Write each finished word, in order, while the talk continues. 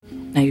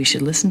Now you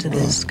should listen to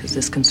this because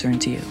this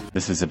concerns you.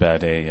 This is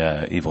about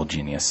a evil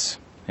genius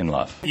in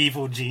love.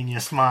 Evil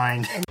genius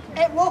mind.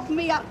 It woke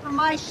me up from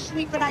my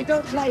sleep and I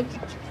don't like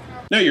it.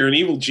 No, you're an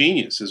evil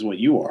genius is what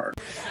you are.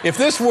 If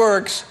this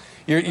works,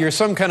 you're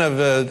some kind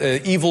of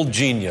evil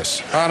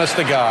genius, honest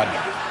to God.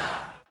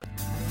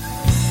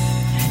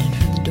 Headed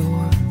for the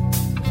door,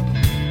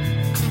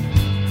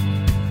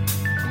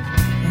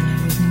 and I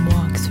wouldn't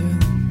walk through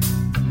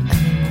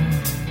anymore.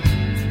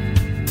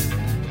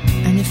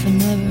 And if I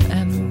never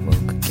ever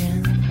woke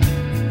again,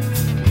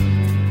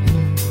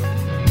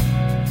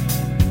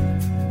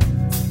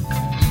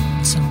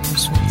 it's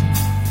almost worth it.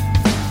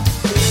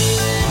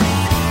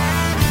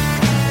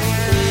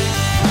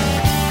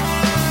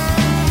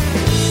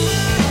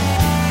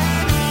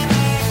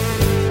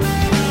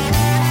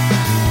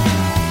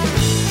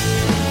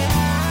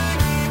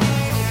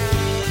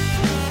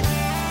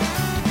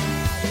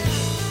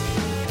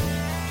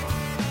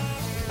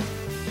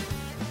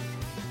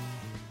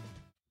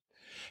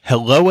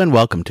 Hello and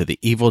welcome to the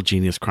Evil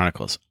Genius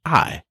Chronicles.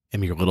 I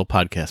am your little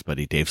podcast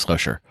buddy, Dave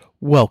Slusher.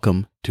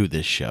 Welcome to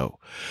this show.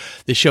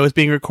 This show is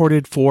being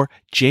recorded for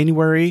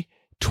January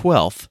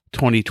 12th,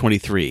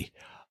 2023.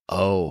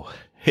 Oh,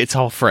 it's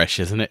all fresh,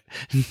 isn't it?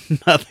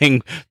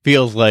 Nothing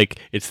feels like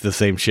it's the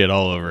same shit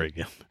all over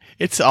again.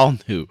 It's all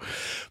new.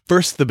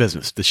 First, the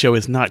business. The show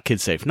is not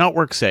kid safe, not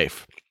work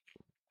safe.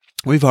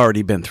 We've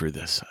already been through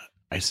this.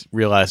 I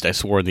realized I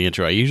swore in the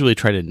intro. I usually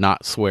try to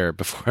not swear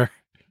before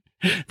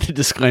the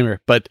disclaimer,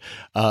 but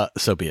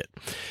so be it.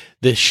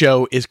 This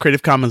show is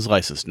Creative Commons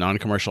licensed,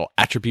 non-commercial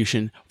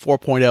attribution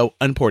 4.0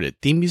 unported.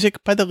 Theme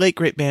music by the late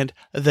great band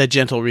The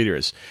Gentle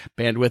Readers.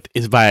 Bandwidth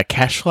is via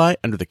Cashfly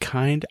under the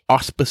kind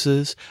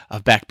auspices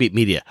of Backbeat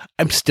Media.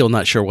 I'm still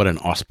not sure what an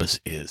auspice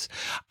is.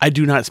 I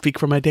do not speak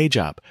for my day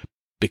job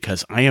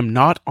because I am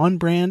not on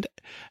brand,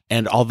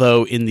 and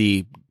although in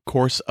the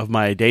course of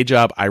my day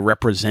job I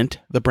represent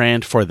the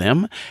brand for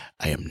them,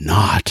 I am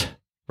not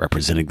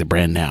representing the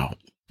brand now.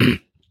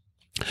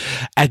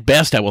 At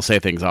best, I will say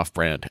things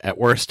off-brand. At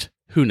worst,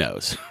 who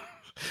knows?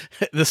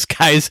 The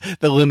sky's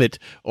the limit,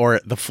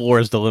 or the floor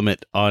is the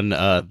limit on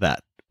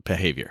that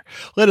behavior.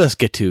 Let us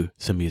get to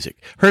some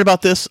music. Heard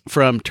about this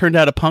from Turned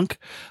Out a Punk.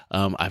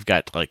 I've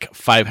got like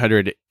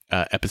 500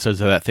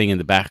 episodes of that thing in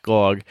the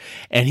backlog.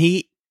 And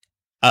he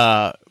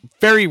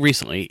very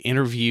recently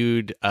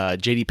interviewed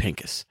J.D.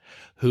 Pincus,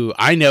 who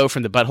I know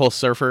from the Butthole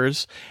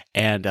Surfers.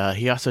 And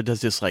he also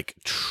does this like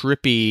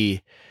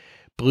trippy,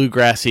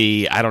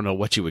 bluegrassy, I don't know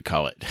what you would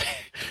call it.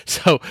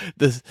 So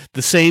the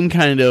same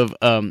kind of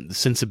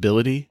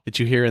sensibility that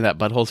you hear in that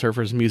Butthole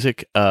Surfers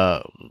music,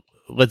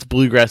 let's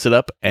bluegrass it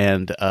up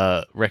and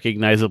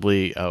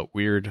recognizably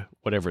weird,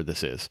 whatever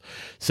this is.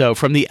 So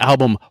from the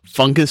album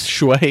Fungus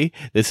Shui,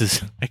 this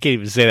is, I can't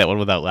even say that one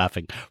without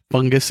laughing.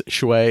 Fungus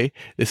Shui,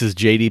 this is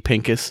J.D.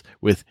 Pincus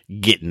with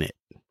Gettin' It.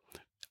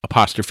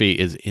 Apostrophe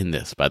is in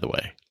this, by the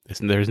way.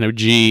 There's no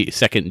G,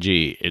 second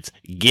G. It's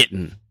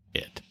Gettin'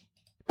 It.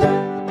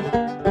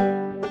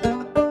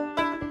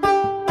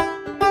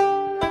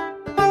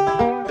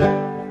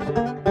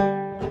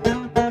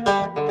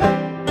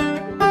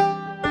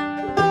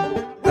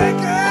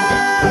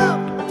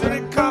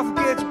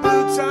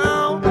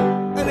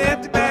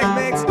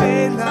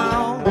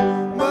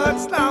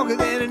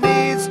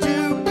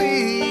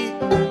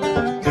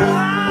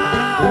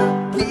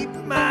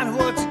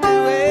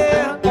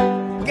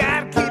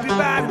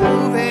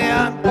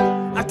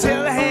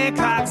 Till the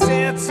Hancock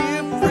sets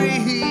you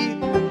free.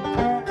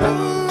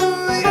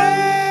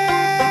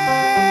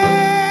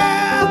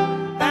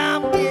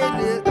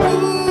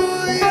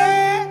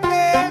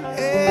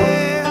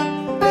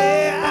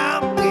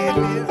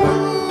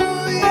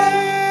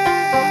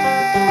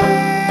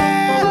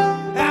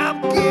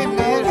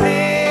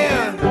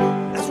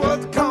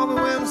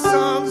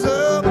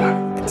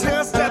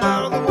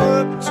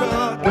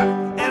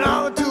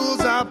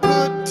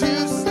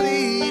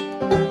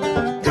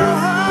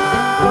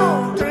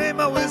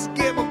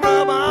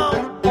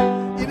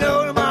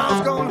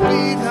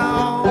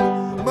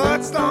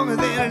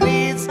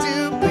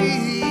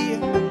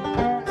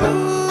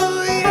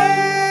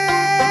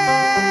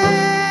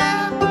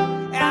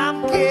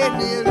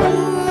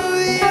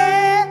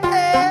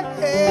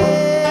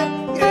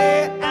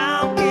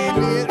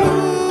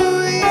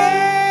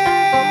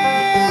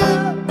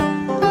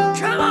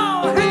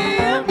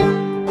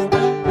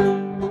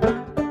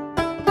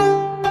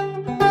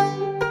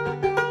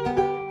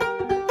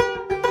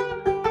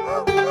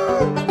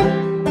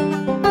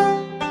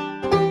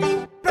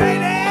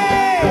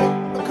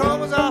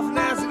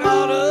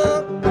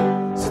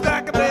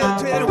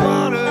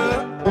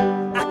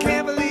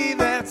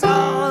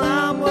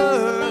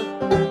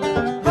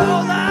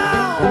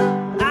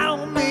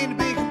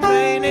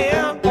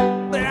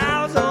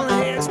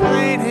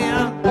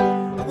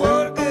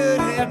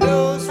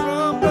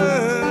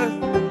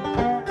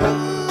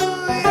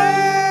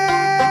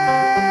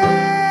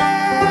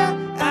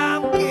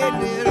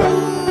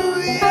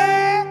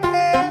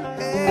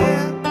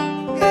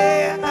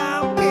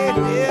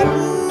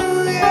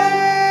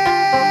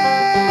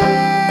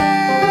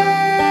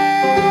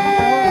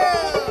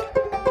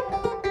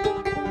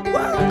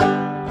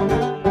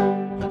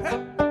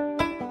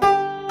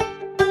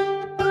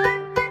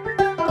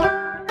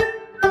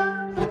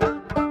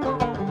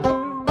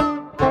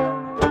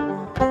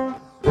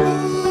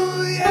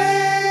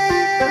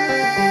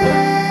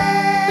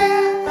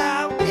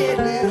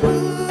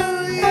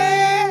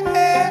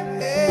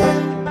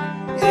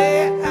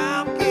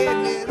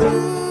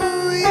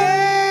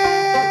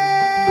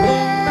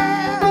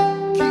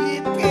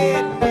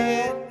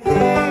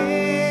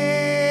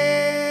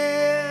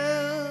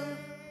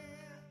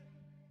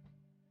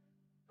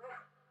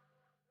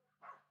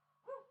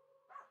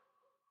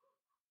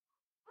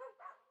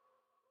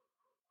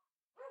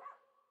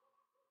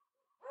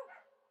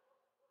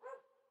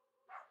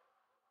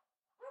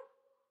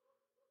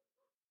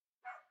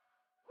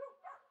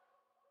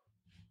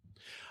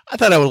 I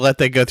thought I would let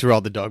that go through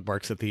all the dog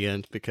barks at the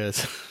end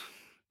because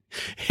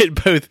it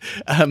both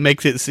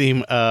makes it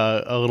seem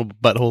a little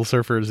butthole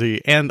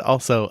surfersy, and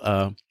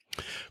also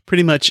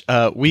pretty much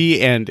we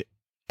and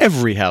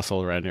every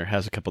household around here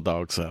has a couple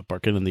dogs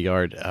barking in the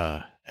yard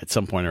at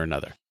some point or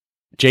another.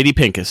 J.D.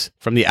 Pincus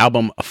from the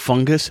album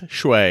Fungus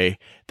Shui.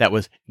 That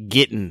was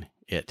Gettin'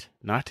 It,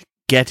 not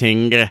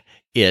Getting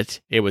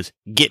It. It was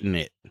Gettin'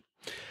 It.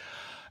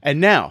 And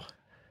now,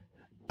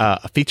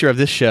 a feature of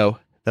this show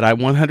that I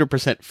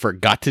 100%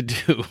 forgot to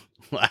do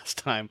last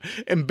time.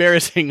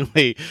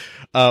 Embarrassingly,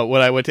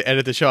 when I went to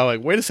edit the show, I'm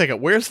like, wait a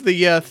second, where's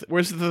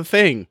the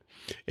thing?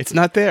 It's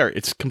not there.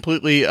 It's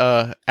completely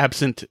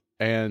absent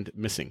and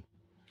missing.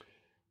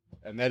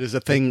 And that is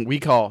a thing we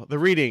call the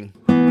reading.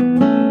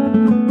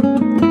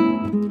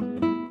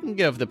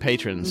 Give the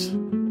patrons.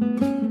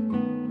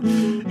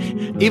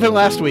 Even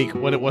last week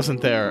when it wasn't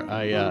there,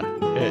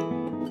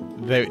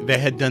 they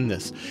had done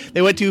this.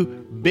 They went to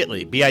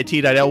bit.ly,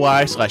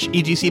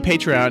 bit.ly/EGC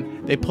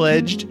Patreon. They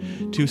pledged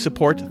to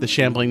support the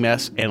Shambling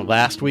Mess. And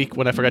last week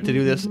when I forgot to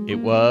do this, it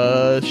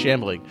was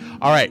shambling.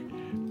 All right.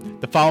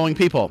 The following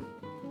people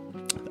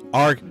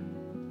are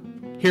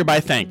hereby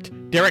thanked: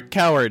 Derek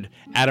Coward,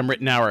 Adam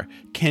Rittenauer,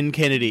 Ken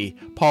Kennedy,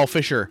 Paul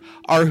Fisher,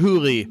 R.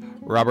 Hooley,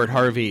 Robert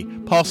Harvey,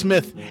 Paul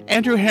Smith,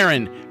 Andrew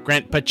Herron,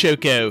 Grant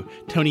Pachoco,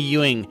 Tony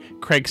Ewing,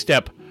 Craig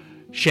Stepp,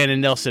 Shannon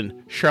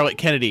Nelson, Charlotte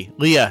Kennedy,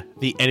 Leah,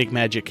 The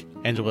Enigmagic,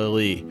 Angela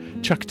Lee,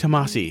 Chuck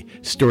Tomasi,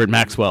 Stuart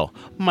Maxwell,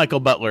 Michael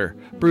Butler,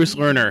 Bruce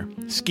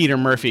Lerner, Skeeter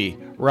Murphy,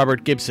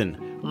 Robert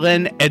Gibson,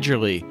 Len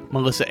Edgerly,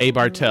 Melissa A.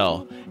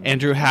 Bartell,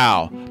 Andrew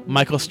Howe,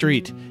 Michael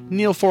Street,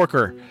 Neil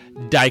Forker,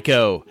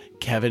 Dyko,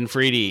 Kevin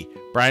Freedy,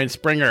 Brian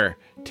Springer,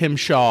 Tim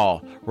Shaw,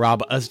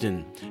 Rob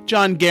Usden,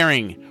 John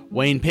Gehring,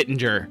 Wayne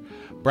Pittenger,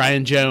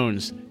 Brian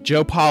Jones,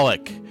 Joe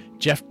Pollock,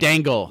 Jeff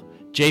Dangle,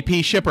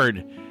 J.P.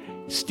 Shippard,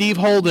 Steve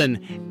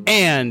Holden,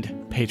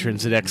 and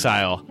patrons in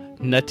exile,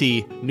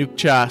 Nutty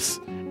Nukchas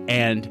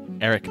and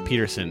Eric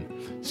Peterson.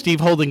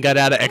 Steve Holden got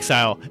out of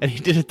exile, and he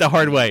did it the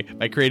hard way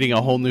by creating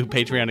a whole new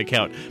Patreon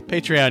account.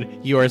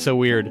 Patreon, you are so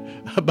weird.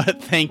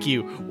 But thank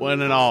you,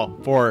 one and all,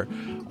 for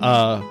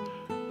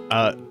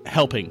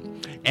helping.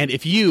 And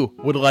if you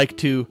would like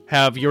to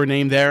have your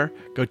name there,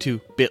 go to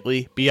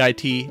bit.ly,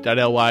 bit.ly/EGC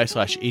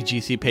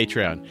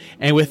Patreon.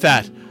 And with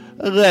that,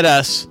 let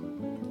us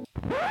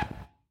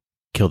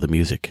kill the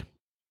music.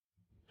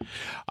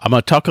 I'm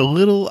going to talk a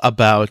little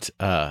about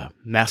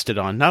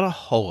Mastodon, not a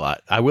whole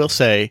lot. I will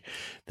say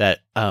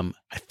that I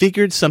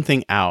figured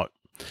something out.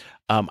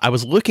 I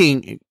was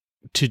looking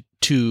to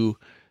do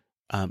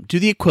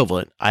the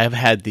equivalent. I have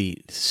had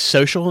the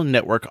Social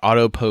Network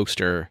Auto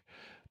Poster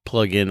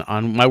plugin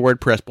on my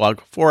WordPress blog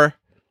for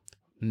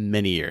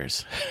many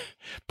years,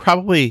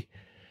 probably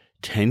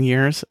 10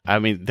 years. I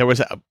mean, there was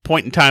a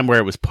point in time where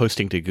it was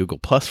posting to Google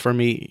Plus for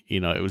me. You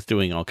know, it was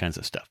doing all kinds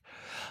of stuff.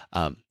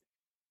 And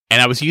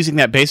I was using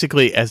that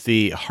basically as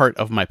the heart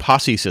of my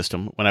Posse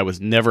system when I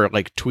was never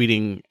like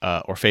tweeting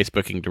or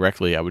Facebooking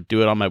directly. I would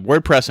do it on my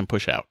WordPress and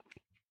push out.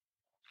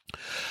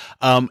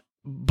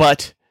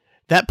 But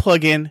that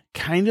plugin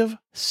kind of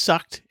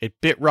sucked.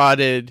 It bit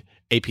rotted.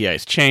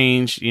 APIs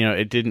changed. You know,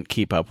 it didn't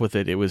keep up with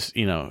it. It was,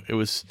 you know, it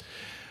was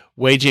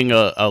waging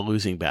a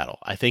losing battle.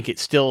 I think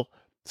it's still,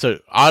 so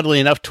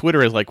oddly enough,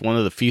 Twitter is like one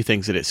of the few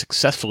things that it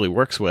successfully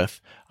works with.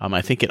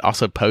 I think it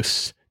also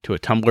posts to a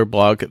Tumblr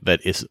blog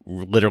that is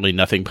literally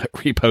nothing but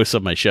reposts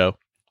of my show.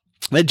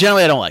 But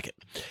generally, I don't like it.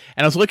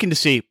 And I was looking to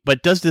see,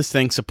 but does this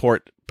thing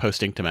support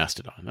posting to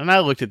Mastodon? And I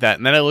looked at that,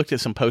 and then I looked at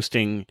some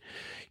posting,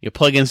 you know,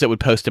 plugins that would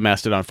post to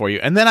Mastodon for you.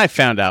 And then I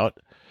found out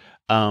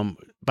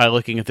by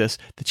looking at this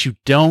that you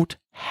don't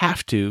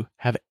have to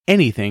have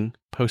anything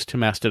post to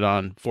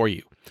Mastodon for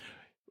you.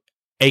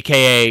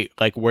 AKA,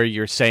 like where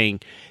you're saying,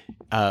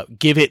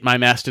 give it my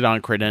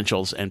Mastodon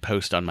credentials and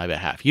post on my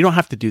behalf. You don't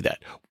have to do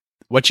that.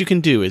 What you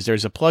can do is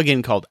there's a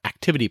plugin called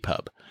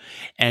ActivityPub.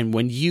 And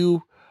when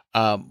you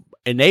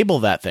enable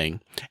that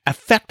thing,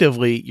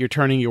 effectively, you're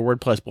turning your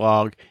WordPress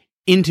blog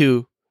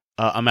into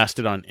a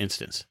Mastodon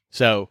instance.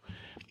 So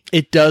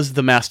it does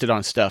the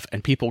Mastodon stuff,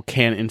 and people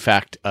can, in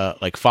fact,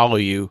 like follow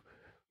you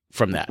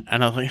from that.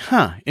 And I was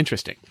like,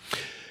 interesting.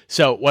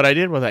 So what I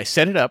did was I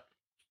set it up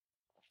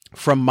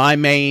from my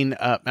main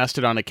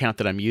Mastodon account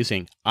that I'm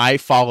using. I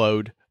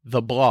followed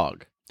the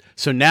blog.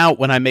 So now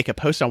when I make a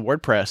post on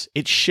WordPress,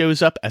 it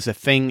shows up as a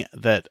thing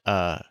that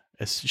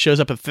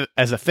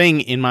as a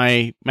thing in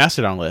my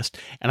Mastodon list,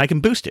 and I can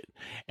boost it.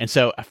 And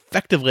so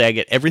effectively I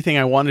get everything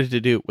I wanted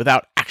to do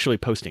without actually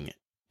posting it,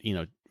 you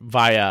know,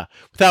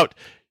 without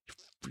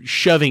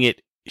shoveling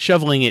it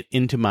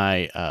into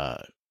my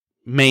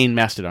main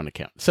Mastodon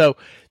account. So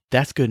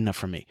that's good enough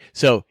for me.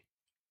 So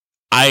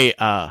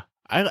I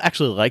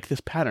actually like this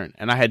pattern,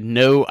 and I had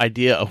no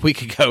idea a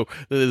week ago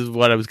that this is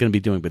what I was going to be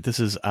doing, but this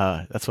is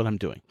that's what I'm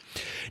doing.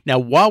 Now,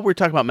 while we're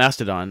talking about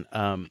Mastodon,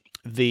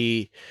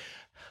 the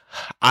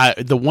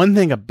one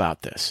thing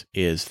about this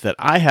is that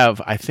I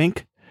have, I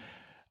think,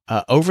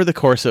 over the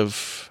course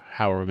of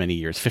however many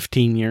years,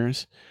 15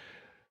 years,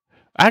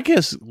 I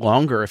guess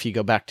longer if you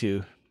go back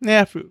to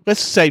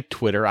let's say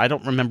Twitter. I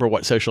don't remember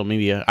what social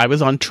media. I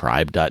was on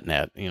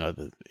tribe.net,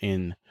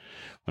 when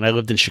I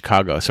lived in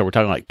Chicago. So we're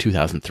talking like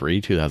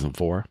 2003,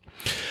 2004.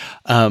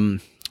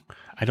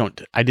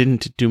 I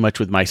didn't do much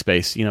with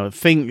MySpace,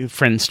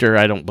 Friendster.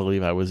 I don't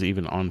believe I was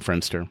even on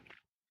Friendster.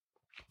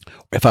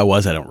 If I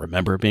was, I don't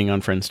remember being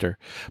on Friendster,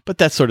 but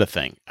that sort of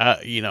thing.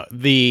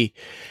 The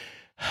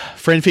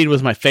friend feed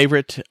was my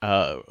favorite,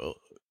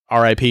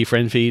 RIP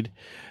friend feed.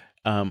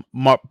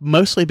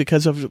 Mostly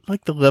because of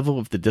like the level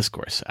of the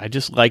discourse. I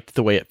just liked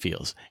the way it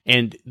feels,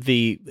 and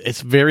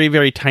it's very,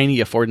 very tiny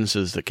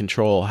affordances that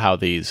control how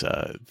these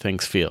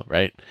things feel.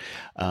 Right.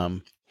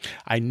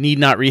 I need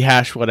not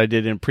rehash what I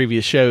did in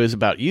previous shows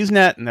about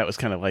Usenet, and that was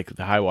kind of like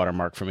the high water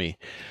mark for me.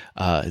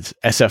 It's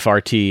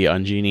SFRT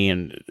on Genie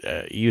and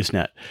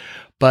Usenet,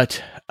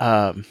 but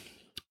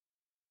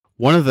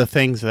one of the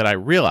things that I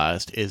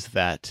realized is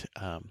that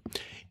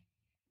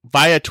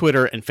via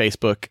Twitter and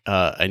Facebook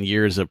and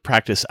years of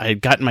practice, I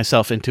had gotten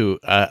myself into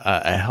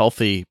a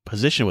healthy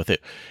position with it.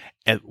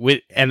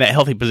 And that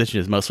healthy position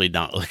is mostly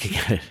not looking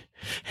at it.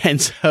 And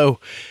so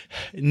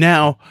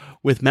now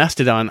with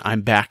Mastodon,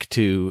 I'm back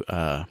to,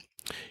 I've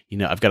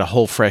got a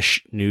whole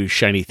fresh, new,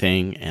 shiny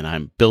thing, and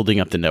I'm building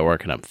up the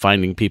network, and I'm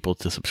finding people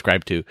to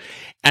subscribe to.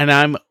 And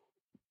I'm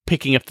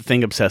picking up the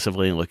thing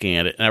obsessively and looking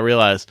at it. And I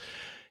realize,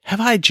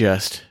 have I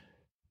just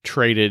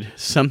traded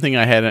something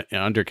I had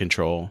under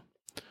control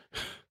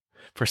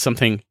for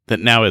something that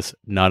now is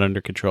not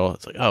under control?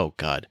 It's like, oh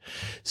God.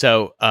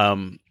 So,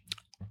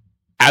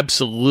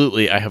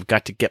 absolutely, I have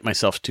got to get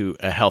myself to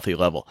a healthy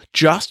level.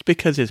 Just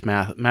because it's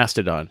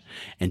Mastodon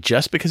and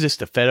just because it's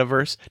the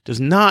Fediverse does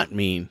not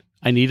mean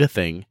I need a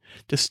thing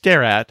to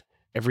stare at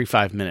every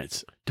 5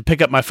 minutes, to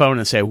pick up my phone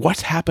and say,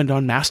 what's happened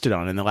on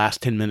Mastodon in the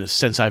last 10 minutes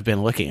since I've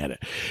been looking at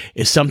it?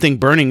 Is something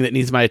burning that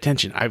needs my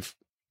attention? I've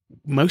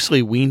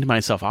mostly weaned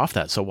myself off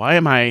that. So why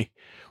am I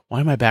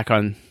back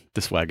on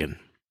this wagon?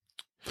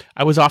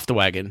 I was off the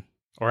wagon,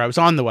 or I was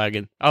on the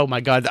wagon. Oh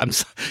my God,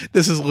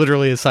 this is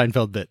literally a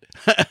Seinfeld bit.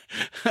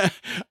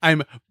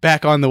 I'm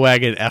back on the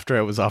wagon after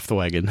I was off the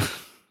wagon.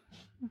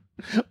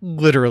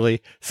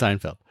 Literally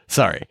Seinfeld.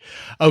 Sorry.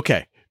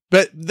 Okay,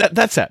 but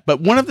that's that.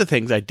 But one of the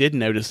things I did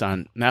notice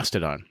on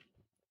Mastodon,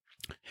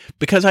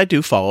 because I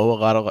do follow a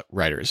lot of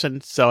writers,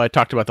 and so I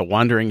talked about the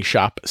Wandering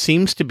Shop,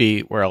 seems to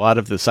be where a lot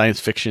of the science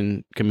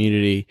fiction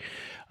community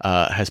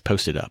has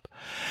posted up.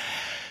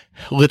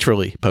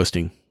 Literally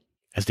posting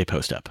as they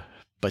post up.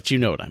 But you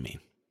know what I mean.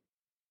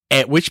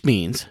 Which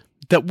means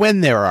that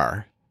when there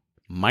are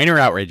minor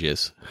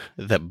outrages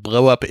that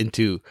blow up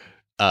into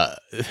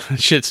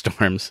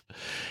shitstorms,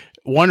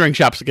 Wandering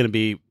Shop's going to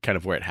be kind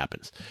of where it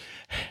happens.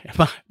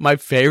 My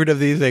favorite of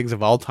these things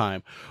of all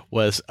time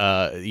was,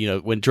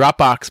 when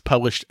Dropbox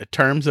published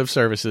terms of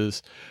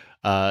services,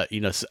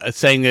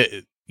 saying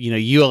that,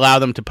 you allow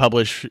them to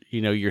publish,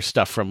 your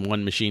stuff from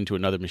one machine to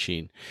another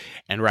machine,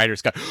 and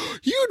writers got,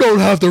 you don't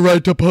have the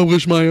right to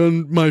publish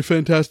my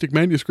fantastic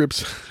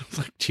manuscripts. It's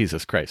like,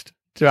 Jesus Christ.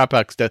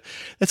 Dropbox does.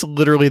 That's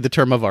literally the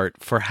term of art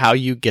for how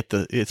you get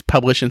it's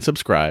publish and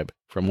subscribe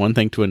from one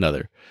thing to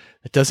another.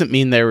 It doesn't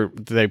mean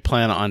they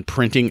plan on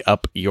printing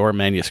up your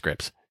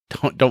manuscripts.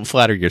 Don't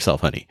flatter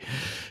yourself, honey.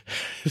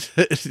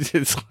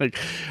 It's like,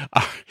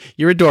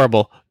 you're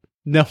adorable.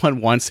 No one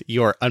wants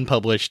your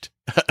unpublished,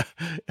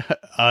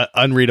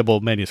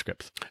 unreadable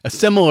manuscripts. A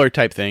similar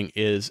type thing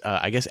is,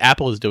 I guess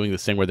Apple is doing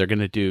this thing where they're going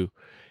to do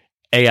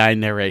AI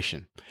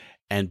narration,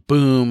 and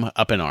boom,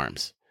 up in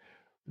arms.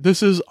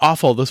 This is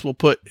awful. This will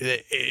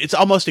it's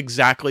almost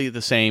exactly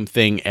the same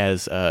thing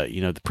as,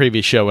 the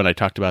previous show when I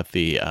talked about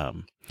the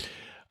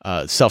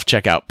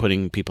self-checkout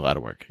putting people out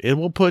of work. It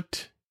will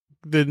put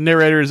the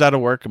narrators out of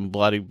work and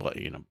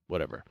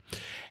whatever.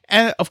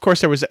 And of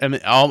course, there was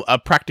a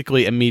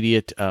practically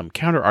immediate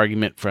counter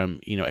argument from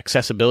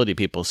accessibility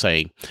people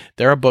saying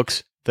there are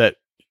books that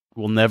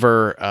would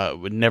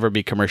never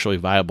be commercially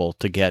viable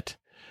to get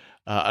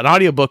an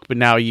audiobook, but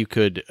now you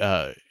could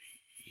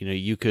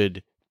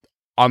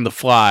on the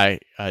fly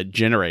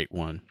generate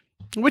one.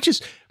 Which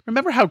is,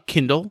 remember how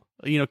Kindle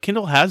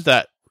has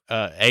that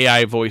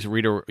AI voice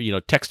reader,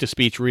 text to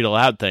speech read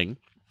aloud thing.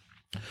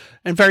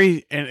 And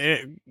very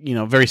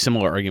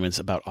similar arguments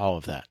about all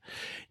of that.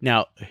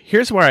 Now,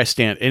 here's where I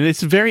stand, and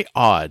it's very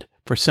odd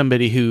for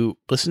somebody who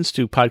listens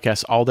to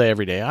podcasts all day,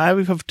 every day. I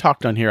have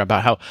talked on here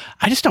about how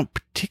I just don't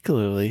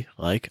particularly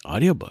like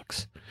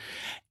audiobooks.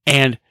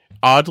 And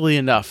oddly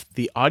enough,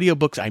 the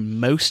audiobooks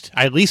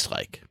I least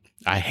like,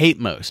 I hate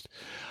most.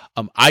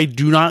 I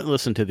do not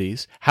listen to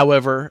these.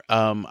 However,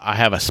 I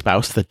have a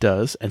spouse that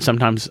does, and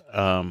sometimes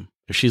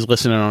if she's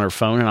listening on her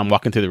phone and I'm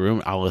walking through the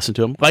room, I'll listen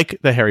to them, like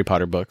the Harry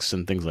Potter books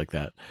and things like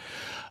that.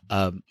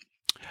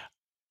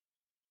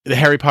 The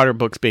Harry Potter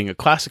books being a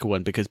classic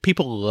one because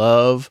people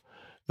love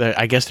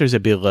I guess there's a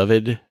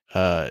beloved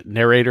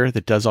narrator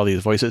that does all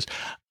these voices.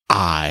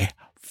 I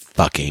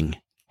fucking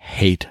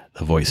hate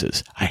the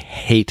voices. I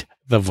hate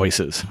the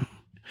voices.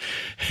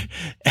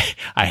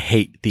 I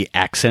hate the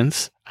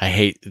accents. I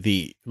hate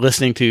the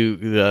listening to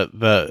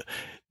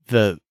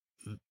the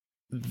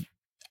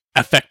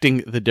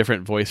affecting the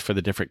different voice for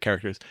the different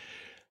characters.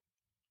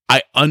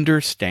 I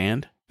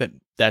understand that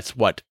that's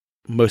what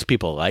most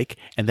people like,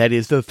 and that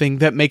is the thing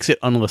that makes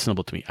it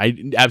unlistenable to me.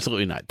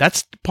 Absolutely not.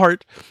 That's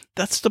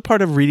the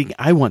part of reading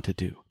I want to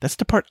do. That's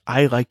the part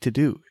I like to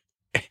do.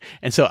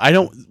 And so I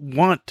don't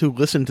want to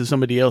listen to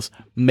somebody else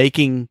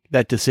making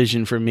that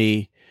decision for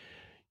me,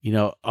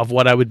 of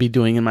what I would be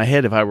doing in my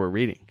head if I were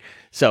reading.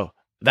 So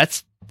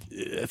that's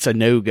a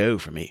no-go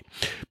for me.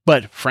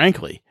 But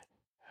frankly,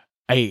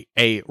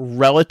 a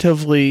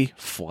relatively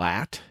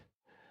flat,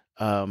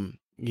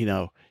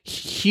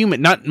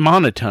 human, not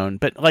monotone,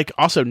 but like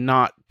also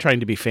not trying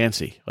to be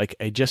fancy, like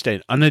just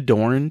an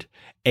unadorned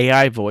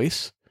AI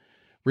voice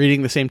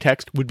reading the same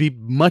text would be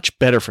much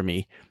better for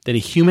me than a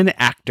human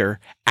actor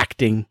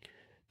acting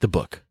the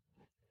book,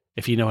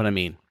 if you know what I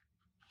mean.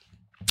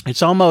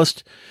 It's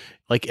almost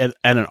like at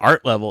an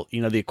art level,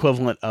 the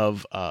equivalent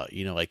of,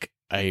 like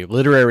a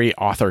literary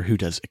author who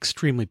does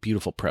extremely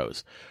beautiful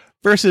prose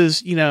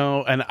versus,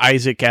 an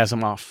Isaac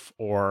Asimov,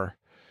 or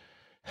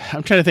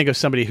I'm trying to think of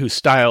somebody whose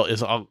style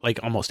is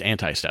like almost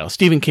anti-style.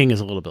 Stephen King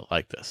is a little bit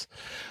like this.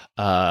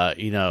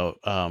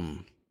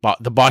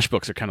 The Bosch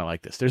books are kind of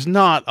like this. There's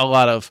not a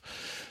lot of,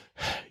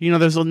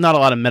 there's not a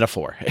lot of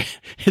metaphor.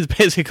 It's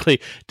basically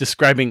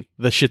describing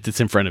the shit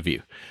that's in front of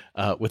you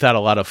without a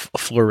lot of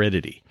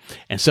fluidity.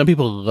 And some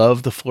people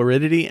love the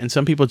fluidity, and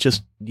some people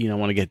just,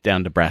 want to get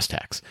down to brass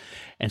tacks.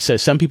 And so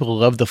some people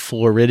love the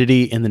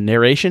fluidity in the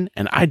narration,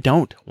 and I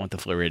don't want the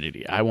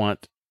fluidity. I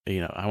want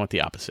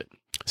the opposite.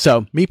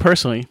 So me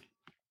personally,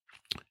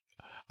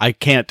 I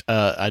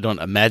don't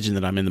imagine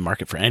that I'm in the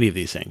market for any of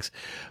these things,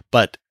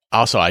 but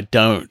also I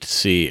don't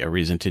see a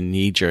reason to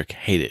knee jerk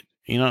hate it.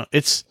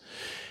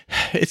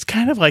 It's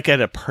kind of like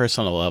at a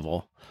personal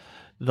level,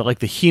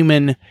 the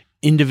human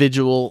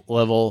individual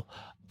level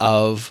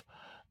of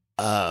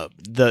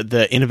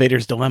the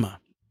Innovator's Dilemma.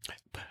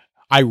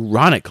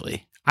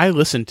 Ironically,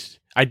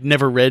 I'd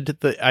never read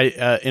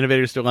the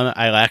Innovator's Dilemma.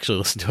 I actually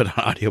listened to it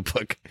on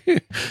audiobook.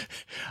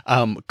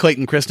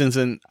 Clayton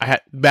Christensen,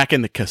 back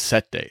in the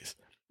cassette days,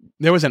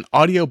 there was an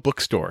audio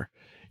bookstore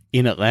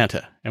in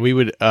Atlanta, and we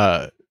would,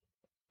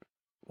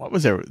 what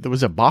was there? There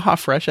was a Baja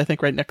Fresh, I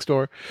think, right next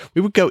door.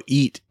 We would go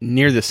eat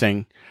near this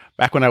thing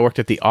back when I worked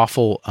at the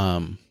awful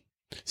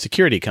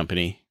security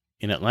company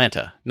in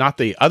Atlanta. Not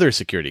the other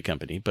security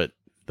company, but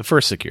the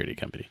first security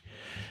company.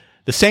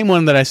 The same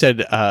one that I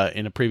said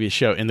in a previous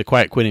show, in the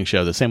Quiet Quitting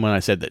show, the same one I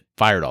said that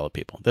fired all the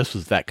people. This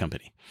was that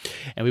company.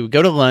 And we would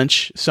go to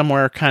lunch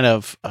somewhere kind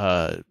of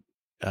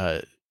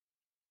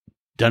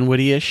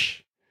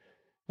Dunwoody-ish.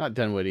 Not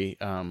Dunwoody.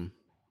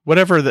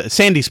 Whatever,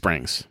 Sandy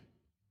Springs.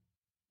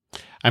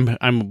 I'm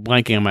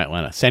blanking on my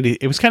Atlanta.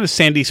 It was kind of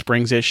Sandy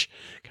Springs-ish,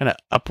 kind of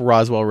up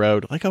Roswell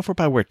Road, like over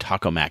by where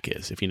Taco Mac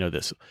is, if you know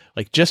this.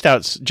 Like just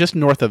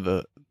north of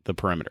the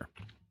perimeter.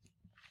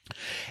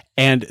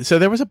 And so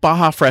there was a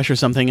Baja Fresh or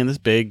something in this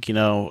big,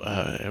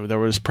 there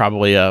was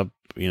probably a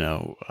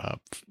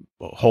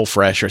Whole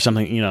Fresh or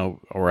something,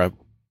 or a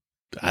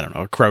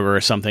Kroger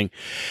or something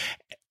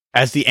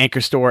as the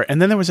anchor store.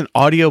 And then there was an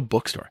audio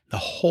bookstore. The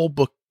whole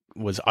book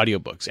was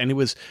audiobooks, and it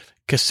was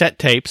cassette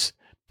tapes,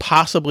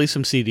 possibly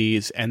some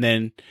CDs. And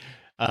then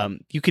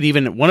you could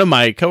even, one of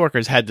my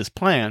coworkers had this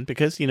plan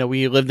because,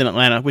 we lived in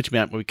Atlanta, which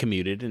meant we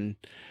commuted, and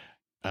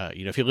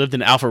if you lived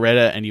in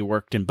Alpharetta and you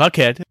worked in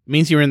Buckhead, it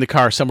means you were in the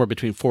car somewhere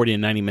between 40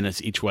 and 90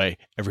 minutes each way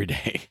every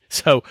day.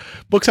 So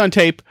books on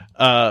tape,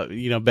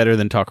 better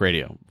than talk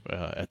radio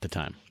at the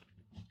time.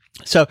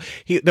 So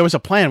there was a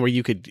plan where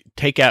you could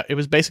take out, it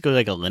was basically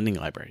like a lending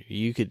library.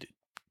 You could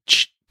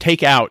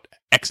take out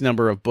X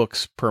number of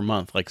books per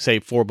month, like say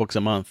 4 books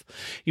a month.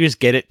 You just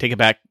get it, take it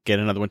back, get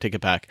another one, take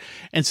it back.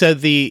 And so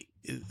it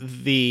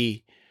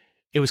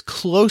was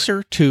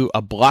closer to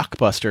a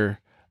Blockbuster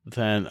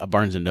than a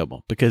Barnes and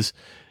Noble, because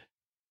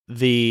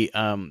the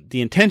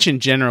intention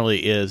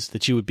generally is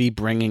that you would be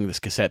bringing this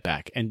cassette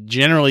back, and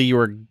generally you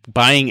were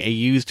buying a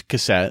used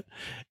cassette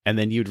and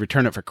then you'd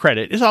return it for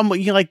credit. It's almost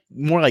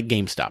more like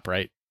GameStop,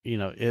 right?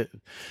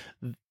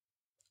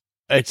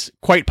 It's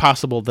quite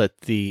possible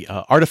that the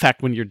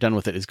artifact, when you're done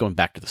with it, is going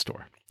back to the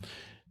store,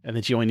 and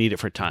that you only need it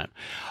for a time.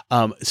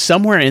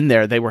 Somewhere in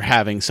there, they were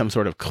having some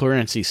sort of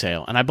clearancy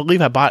sale, and I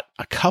believe I bought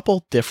a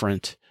couple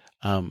different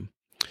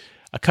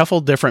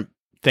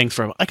things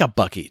for like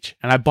 $1 each.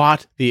 And I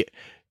bought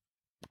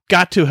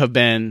got to have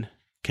been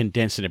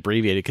condensed and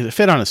abbreviated because it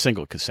fit on a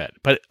single cassette,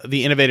 but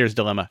The Innovator's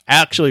Dilemma,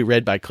 actually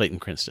read by Clayton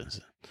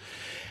Christensen.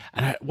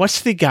 And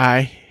what's the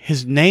guy?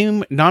 His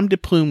name, nom de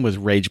plume, was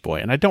Rage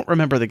Boy, and I don't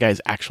remember the guy's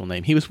actual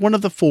name. He was one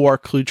of the 4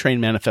 Clue Train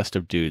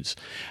Manifesto dudes,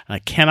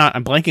 and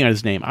I'm blanking on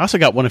his name. I also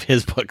got one of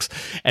his books,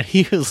 and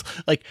he was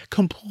like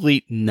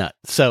complete nut.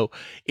 So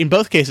in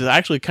both cases, I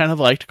actually kind of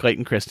liked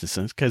Clayton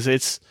Christensen's because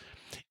it's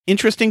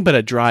interesting but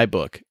a dry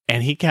book,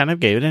 and he kind of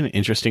gave it an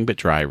interesting but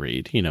dry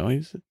read.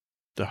 He's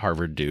the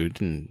Harvard dude,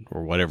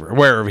 or whatever,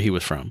 wherever he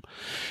was from.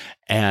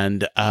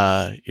 And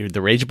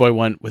the Rage Boy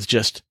one was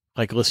just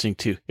like listening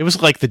to, it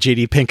was like the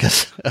J.D.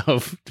 Pincus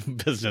of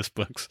business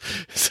books.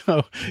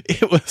 So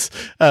it was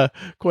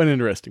quite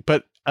interesting.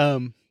 But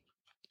all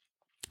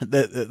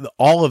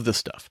of the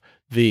stuff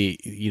the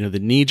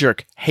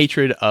knee-jerk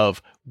hatred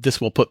of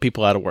this will put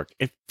people out of work.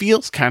 It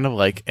feels kind of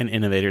like an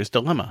innovator's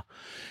dilemma.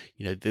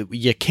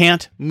 You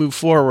can't move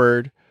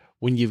forward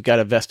when you've got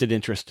a vested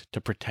interest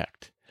to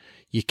protect.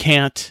 You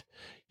can't,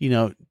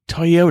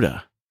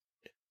 Toyota.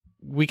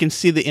 We can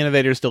see the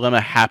innovator's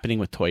dilemma happening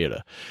with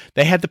Toyota.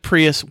 They had the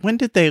Prius. When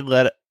did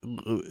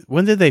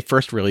they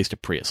first release the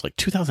Prius? Like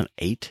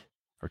 2008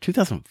 or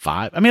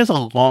 2005? I mean, it was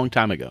a long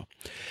time ago.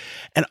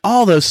 And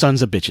all those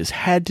sons of bitches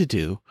had to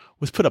do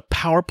was put a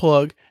power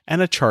plug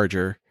and a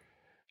charger,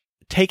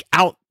 take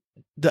out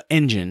the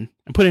engine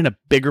and put in a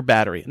bigger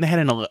battery. And they had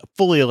a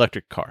fully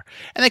electric car.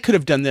 And they could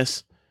have done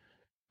this,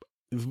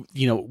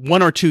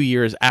 1 or 2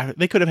 years after.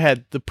 They could have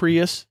had the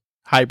Prius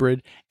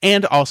hybrid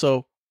and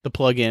also the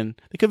plug-in.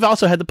 They could have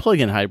also had the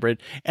plug-in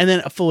hybrid and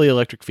then a fully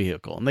electric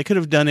vehicle. And they could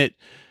have done it,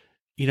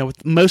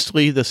 with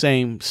mostly the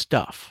same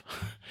stuff.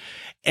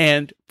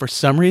 And for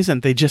some reason,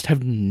 they just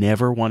have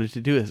never wanted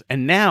to do this.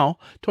 And now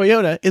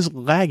Toyota is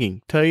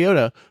lagging.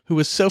 Toyota, who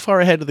was so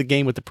far ahead of the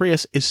game with the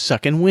Prius, is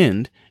sucking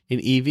wind in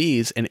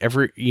EVs, and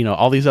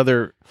all these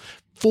other.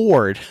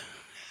 Ford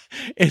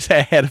is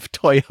ahead of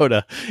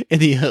Toyota in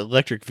the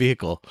electric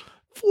vehicle.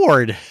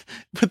 Ford,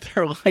 with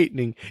their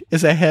Lightning,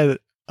 is ahead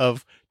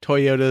of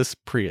Toyota's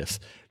Prius.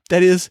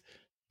 That is,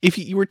 if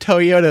you were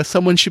Toyota,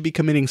 someone should be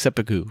committing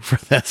seppuku for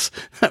this.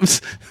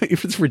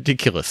 It's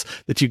ridiculous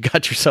that you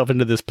got yourself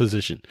into this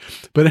position.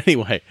 But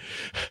anyway,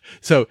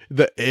 so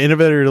the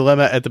innovator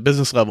dilemma at the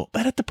business level,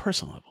 but at the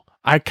personal level,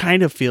 I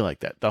kind of feel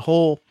like that. The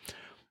whole,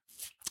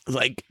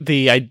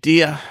 the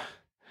idea.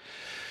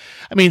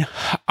 I mean,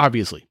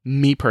 obviously,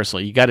 me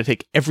personally, you got to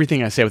take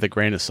everything I say with a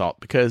grain of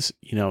salt because,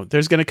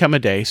 there's going to come a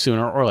day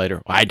sooner or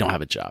later I don't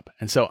have a job.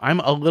 And so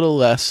I'm a little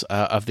less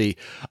of the,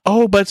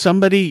 but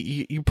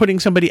you're putting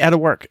somebody out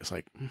of work. It's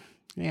like,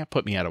 yeah,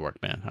 put me out of work,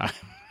 man.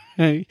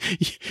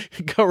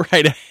 Go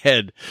right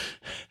ahead.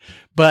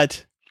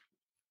 But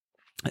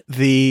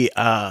the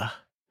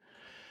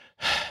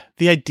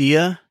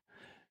idea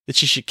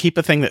that you should keep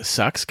a thing that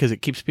sucks because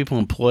it keeps people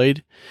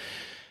employed,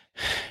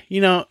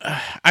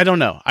 I don't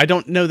know. I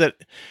don't know that.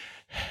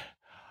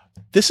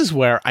 This is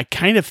where I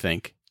kind of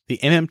think the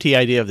MMT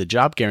idea of the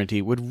job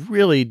guarantee would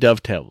really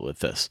dovetail with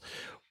this.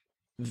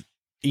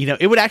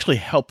 It would actually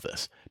help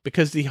this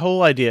because the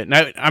whole idea.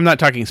 Now, I'm not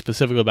talking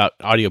specifically about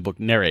audiobook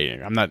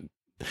narrating.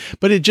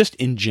 But it just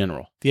in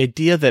general, the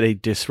idea that a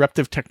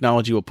disruptive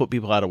technology will put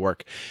people out of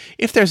work.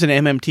 If there's an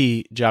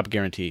MMT job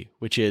guarantee,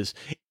 which is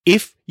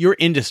if your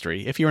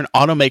industry, if you're an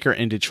automaker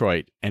in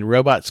Detroit and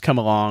robots come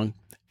along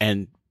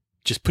and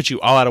just put you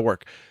all out of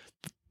work,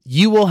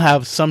 you will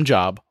have some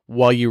job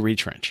while you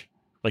retrench.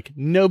 Like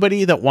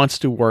nobody that wants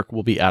to work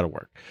will be out of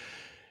work.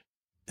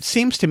 It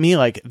seems to me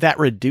like that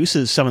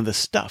reduces some of the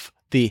stuff,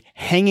 the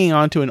hanging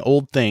on to an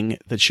old thing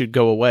that should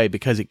go away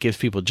because it gives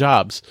people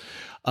jobs.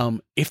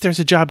 If there's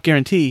a job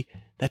guarantee,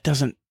 that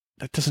doesn't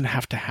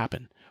have to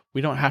happen.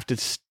 We don't have to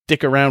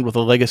stick around with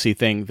a legacy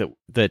thing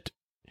that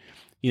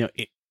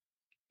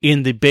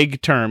in the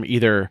big term,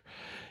 either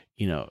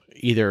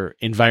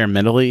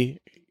environmentally,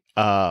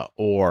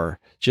 or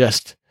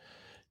just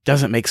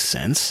doesn't make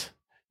sense.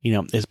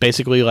 It's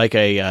basically like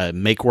a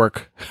make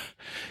work,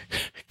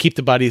 keep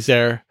the bodies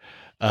there,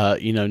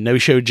 no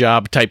show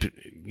job type,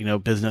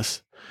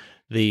 business.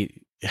 The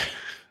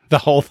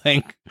whole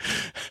thing.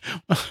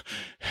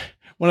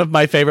 One of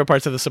my favorite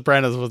parts of The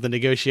Sopranos was the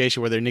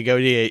negotiation where they're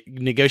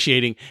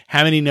negotiating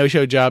how many no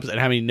show jobs and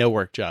how many no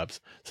work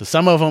jobs. So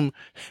some of them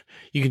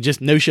you can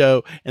just no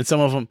show, and some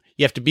of them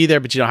you have to be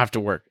there, but you don't have to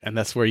work. And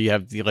that's where you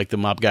have the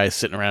mob guys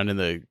sitting around in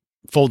the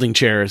folding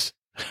chairs,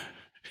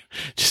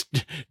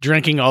 just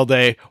drinking all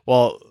day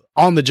while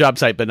on the job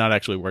site, but not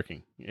actually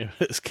working.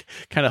 It's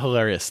kind of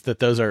hilarious that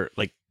those are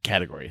like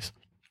categories.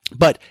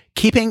 But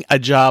keeping a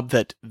job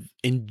that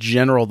in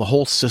general, the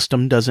whole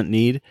system doesn't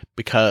need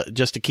because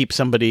just to keep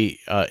somebody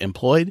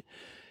employed,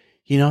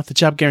 the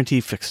job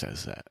guarantee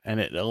fixes that. And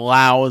it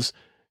allows,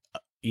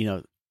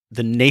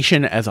 the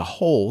nation as a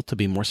whole to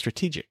be more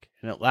strategic.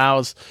 And it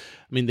allows,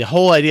 the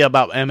whole idea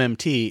about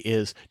MMT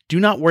is do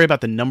not worry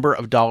about the number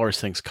of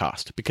dollars things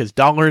cost because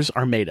dollars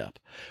are made up.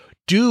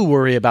 Do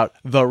worry about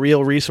the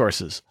real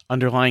resources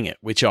underlying it,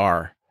 which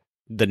are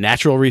the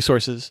natural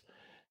resources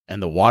and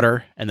the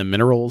water and the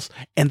minerals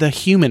and the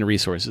human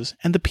resources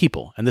and the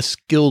people and the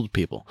skilled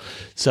people.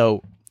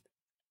 So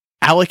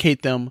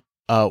allocate them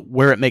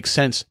where it makes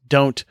sense.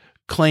 Don't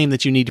claim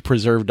that you need to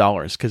preserve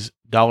dollars because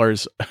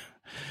dollars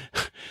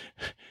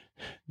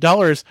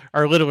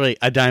are literally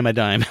a dime a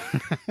dime.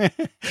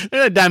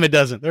 They're a dime a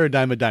dozen. They're a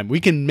dime a dime.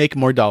 We can make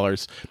more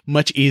dollars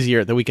much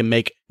easier than we can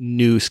make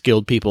new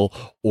skilled people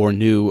or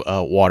new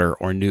water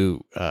or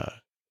new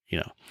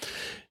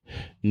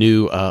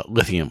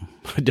lithium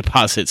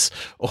deposits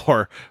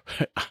or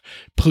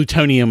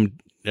plutonium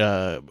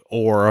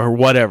or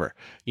whatever.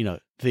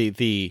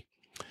 The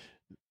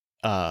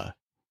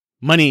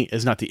money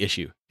is not the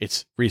issue.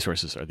 It's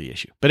resources are the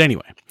issue. But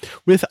anyway,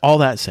 with all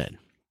that said,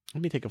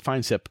 let me take a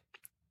fine sip.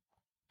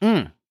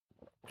 It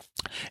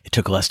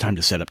took less time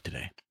to set up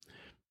today,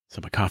 so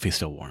my coffee's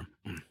still warm.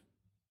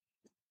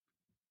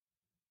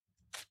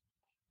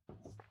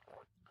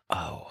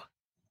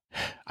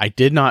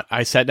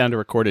 I sat down to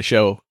record a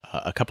show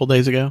a couple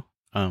days ago.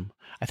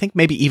 I think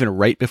maybe even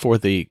right before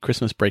the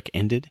Christmas break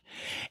ended.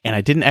 And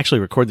I didn't actually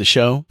record the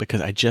show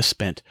because I just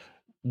spent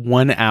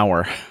 1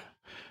 hour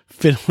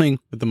fiddling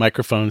with the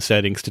microphone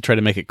settings to try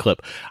to make it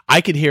clip.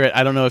 I could hear it.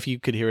 I don't know if you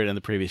could hear it in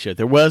the previous show.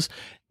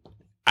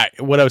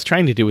 What I was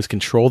trying to do was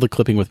control the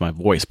clipping with my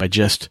voice by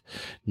just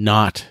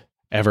not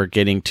ever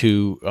getting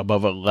too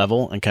above a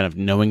level and kind of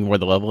knowing where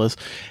the level is.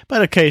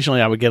 But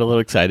occasionally I would get a little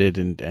excited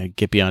and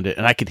get beyond it,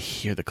 and I could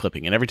hear the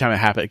clipping. And every time it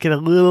happened, it get a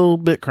little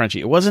bit crunchy.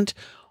 It wasn't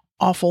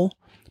awful,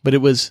 but it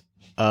was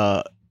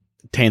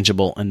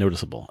tangible and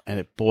noticeable. And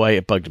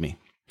it bugged me.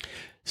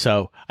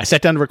 So I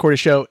sat down to record a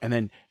show and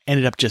then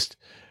ended up just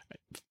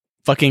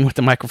fucking with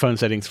the microphone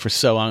settings for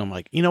so long. I'm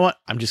like, you know what?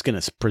 I'm just going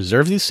to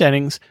preserve these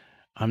settings.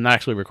 I'm not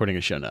actually recording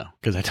a show now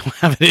because I don't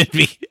have it in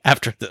me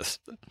after this.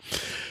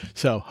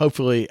 So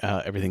hopefully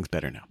everything's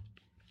better now.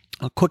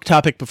 A quick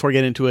topic before I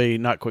get into a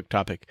not quick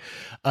topic.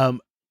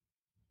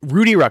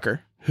 Rudy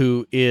Rucker,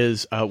 who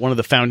is one of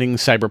the founding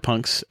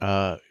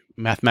cyberpunks,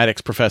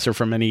 mathematics professor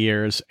for many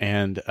years,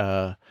 and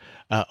a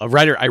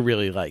writer I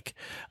really like.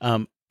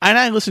 And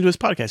I listened to his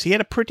podcast. He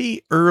had a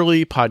pretty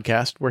early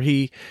podcast where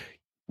he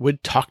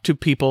would talk to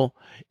people.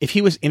 If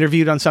he was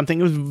interviewed on something,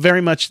 it was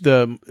very much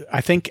I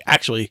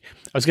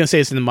was going to say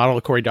it's in the model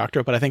of Cory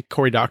Doctorow, but I think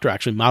Cory Doctorow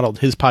actually modeled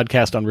his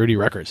podcast on Rudy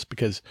Rucker's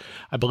because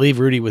I believe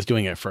Rudy was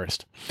doing it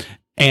first.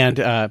 And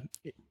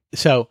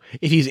so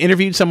if he's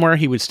interviewed somewhere,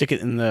 he would stick it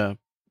in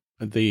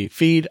the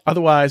feed.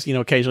 Otherwise,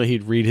 occasionally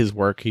he'd read his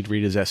work, he'd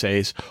read his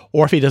essays,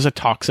 or if he does a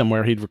talk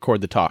somewhere, he'd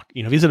record the talk.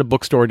 If he's at a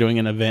bookstore doing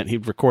an event,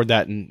 he'd record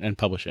that and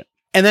publish it.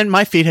 And then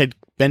my feed had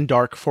been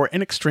dark for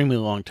an extremely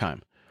long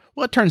time.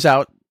 Well, it turns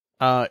out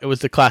it was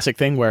the classic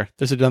thing where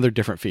there's another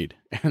different feed.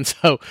 And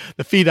so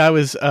the feed I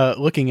was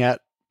looking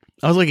at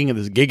this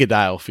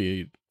Gigadial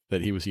feed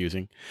that he was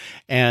using.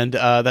 And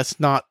that's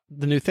not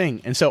the new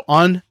thing. And so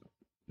on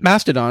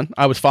Mastodon,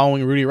 I was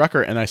following Rudy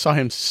Rucker and I saw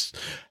him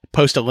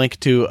post a link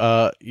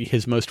to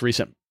his most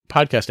recent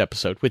podcast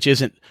episode, which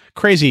isn't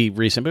crazy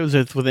recent, but it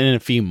was within a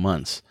few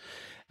months.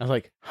 I was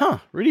like,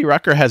 Rudy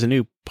Rucker has a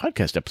new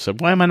podcast episode.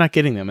 Why am I not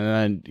getting them?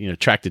 And then I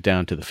tracked it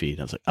down to the feed.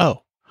 I was like,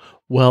 oh,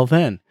 well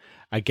then.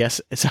 I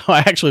guess so. I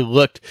actually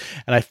looked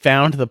and I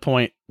found the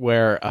point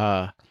where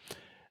I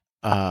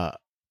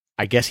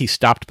guess he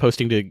stopped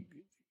posting to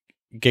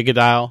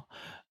Gigadial.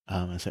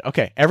 I said,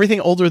 okay,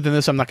 everything older than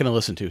this I'm not going to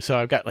listen to. So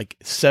I've got like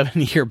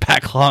 7-year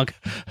backlog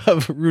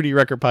of Rudy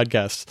Rucker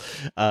podcasts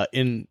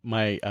in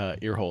my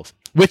ear holes,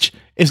 which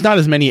is not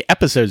as many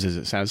episodes as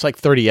it sounds. It's like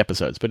 30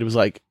 episodes, but it was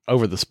like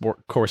over the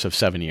course of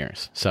 7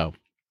 years. So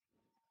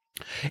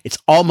it's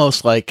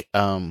almost like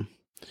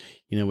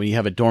when you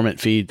have a dormant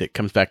feed that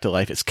comes back to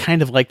life, it's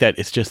kind of like that.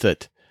 It's just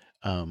that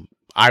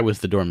I was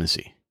the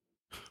dormancy.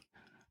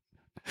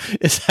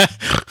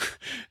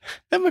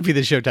 That might be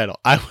the show title.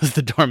 I was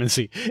the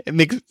dormancy. It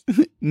makes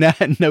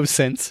no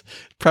sense.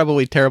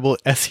 Probably terrible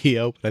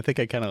SEO, but I think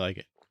I kind of like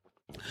it.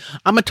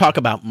 I'm going to talk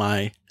about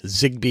my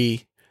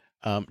Zigbee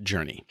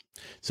journey.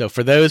 So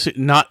for those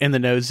not in the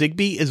know,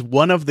 Zigbee is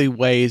one of the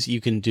ways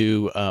you can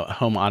do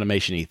home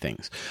automation-y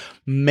things.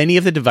 Many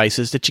of the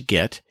devices that you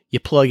get, you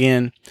plug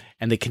in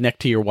and they connect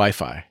to your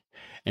Wi-Fi.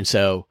 And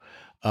so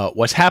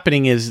what's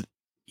happening is,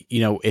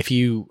 if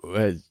you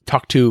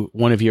talk to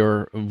one of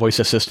your voice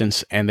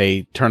assistants and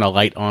they turn a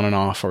light on and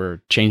off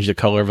or change the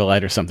color of a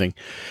light or something,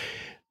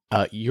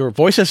 your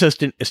voice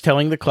assistant is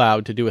telling the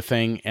cloud to do a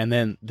thing, and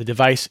then the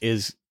device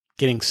is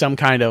getting some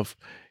kind of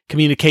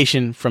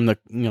communication from the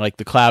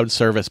the cloud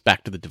service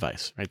back to the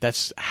device, right?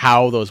 That's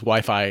how those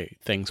Wi-Fi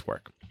things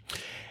work.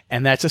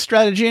 And that's a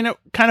strategy, and it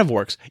kind of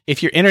works.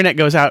 If your internet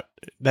goes out,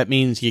 that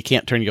means you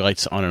can't turn your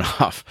lights on and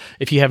off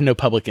if you have no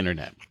public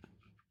internet,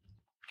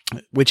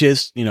 which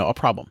is, a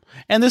problem.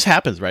 And this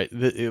happens, right?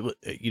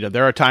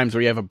 There are times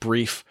where you have a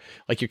brief,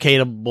 like your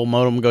cable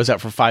modem goes out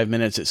for 5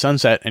 minutes at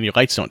sunset and your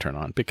lights don't turn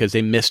on because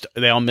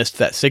they all missed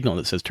that signal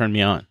that says, turn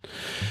me on.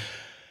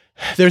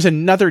 There's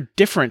another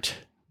different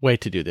way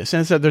to do this.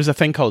 And so there's a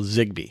thing called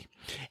Zigbee.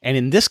 And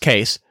in this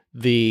case,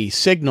 the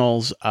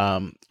signals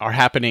are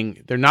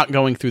happening. They're not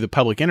going through the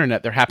public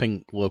internet. They're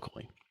happening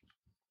locally.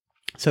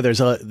 So there's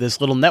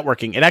this little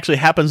networking. It actually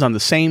happens on the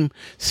same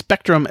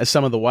spectrum as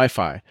some of the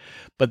Wi-Fi,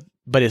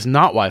 but it's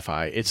not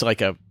Wi-Fi. It's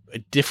like a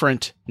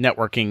different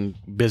networking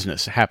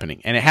business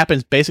happening. And it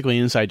happens basically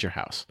inside your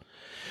house.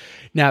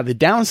 Now, the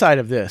downside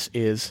of this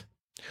is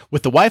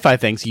with the Wi-Fi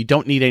things, you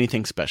don't need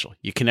anything special.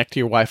 You connect to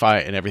your Wi-Fi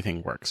and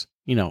everything works.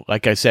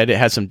 Like I said, it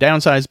has some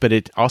downsides, but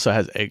it also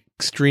has an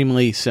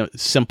extremely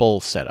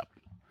simple setup.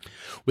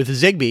 With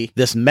Zigbee,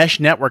 this mesh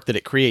network that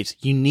it creates,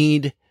 you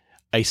need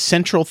a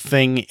central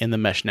thing in the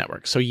mesh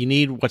network. So you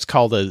need what's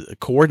called a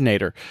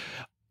coordinator,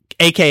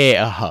 aka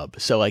a hub.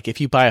 So like if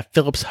you buy a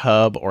Philips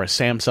hub or a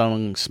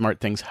Samsung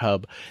SmartThings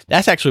hub,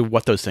 that's actually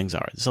what those things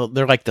are. So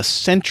they're like the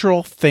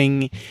central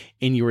thing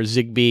in your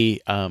Zigbee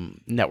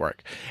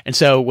network. And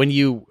so when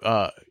you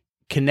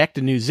connect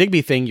a new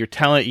Zigbee thing, you're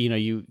telling,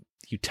 you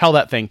tell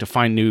that thing to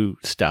find new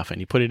stuff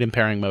and you put it in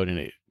pairing mode and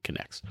it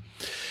connects.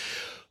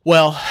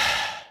 Well,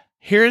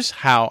 here's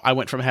how I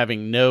went from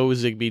having no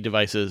Zigbee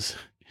devices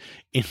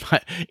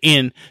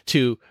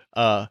to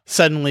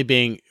suddenly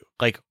being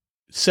like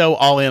so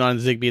all in on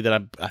Zigbee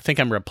that I think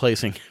I'm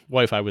replacing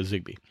Wi-Fi with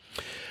Zigbee.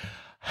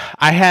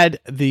 I had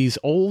these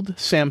old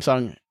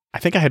Samsung, I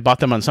think I had bought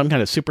them on some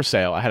kind of super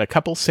sale. I had a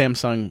couple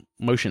Samsung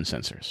motion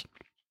sensors.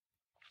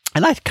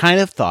 And I kind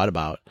of thought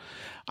about,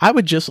 I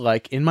would just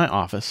like in my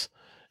office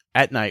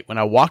at night when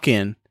I walk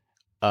in,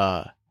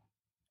 and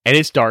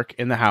it's dark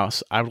in the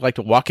house, I would like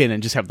to walk in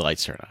and just have the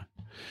lights turn on.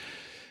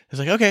 It's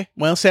like, okay,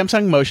 well,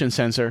 Samsung motion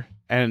sensor.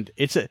 And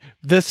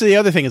that's the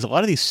other thing is a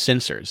lot of these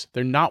sensors,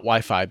 they're not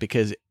Wi-Fi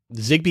because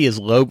Zigbee is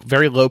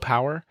very low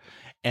power,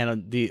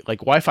 and the like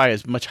Wi-Fi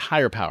is much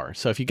higher power.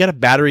 So if you get a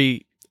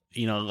battery,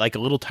 like a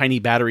little tiny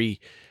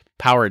battery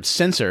powered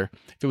sensor,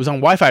 if it was on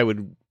Wi-Fi, it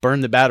would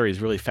burn the batteries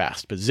really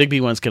fast. But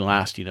Zigbee ones can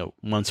last,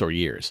 months or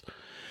years.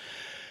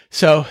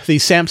 So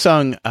these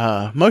Samsung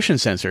motion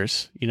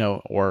sensors,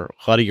 or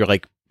a lot of your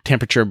like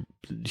temperature,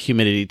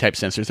 humidity type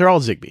sensors, they're all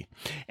Zigbee.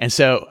 And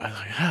so,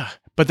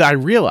 but I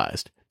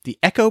realized the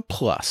Echo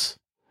Plus,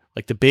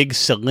 like the big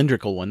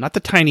cylindrical one, not the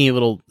tiny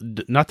little,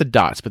 not the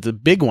dots, but the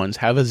big ones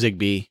have a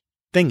Zigbee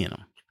thing in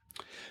them.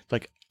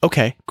 Like,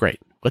 okay, great.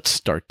 Let's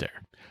start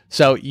there.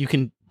 So you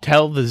can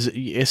tell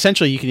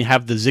essentially you can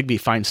have the Zigbee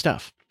find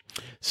stuff.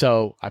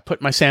 So I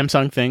put my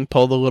Samsung thing,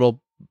 pull the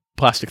little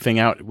plastic thing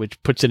out,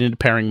 which puts it into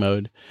pairing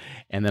mode.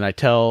 And then I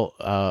tell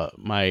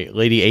my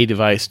Lady A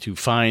device to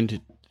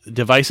find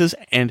devices,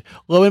 and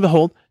lo and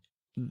behold,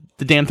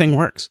 the damn thing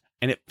works.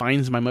 And it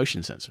finds my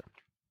motion sensor,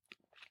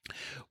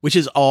 which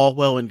is all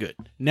well and good.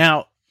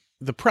 Now,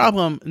 the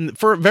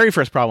very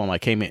first problem I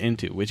came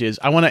into, which is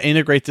I want to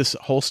integrate this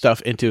whole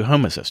stuff into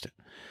Home Assistant,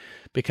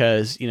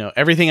 because,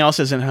 everything else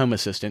is in Home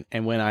Assistant.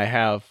 And when I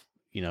have,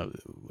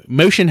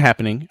 motion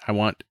happening, I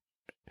want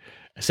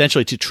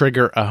essentially to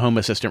trigger a Home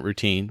Assistant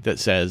routine that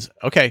says,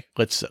 okay,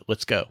 let's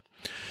go.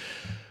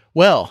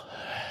 Well,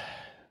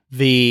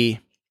 the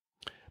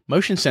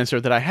motion sensor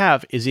that I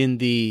have is in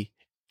the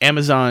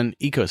Amazon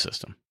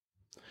ecosystem,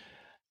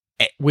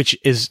 which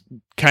is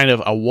kind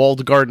of a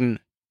walled garden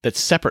that's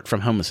separate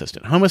from Home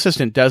Assistant. Home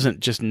Assistant doesn't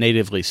just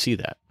natively see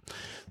that.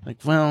 Like,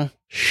 well,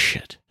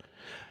 shit.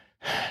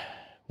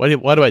 What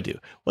do I do?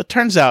 Well, it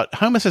turns out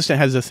Home Assistant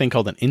has this thing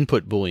called an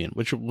input boolean,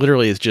 which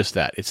literally is just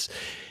that.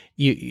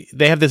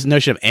 They have this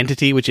notion of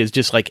entity, which is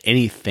just like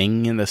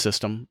anything in the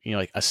system,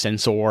 like a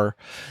sensor.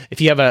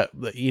 If you have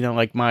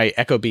like my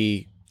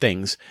Ecobee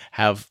things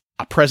have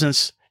a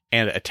presence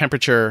and a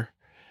temperature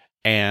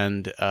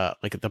and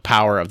like the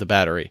power of the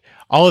battery.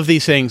 All of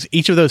these things,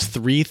 each of those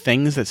three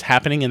things that's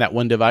happening in that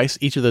one device,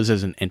 each of those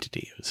is an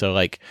entity. So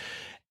like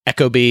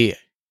Ecobee,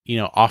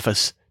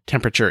 office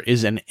temperature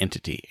is an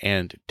entity,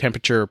 and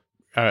temperature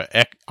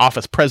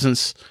office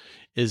presence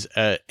is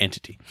an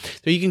entity.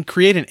 So you can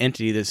create an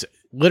entity that's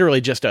literally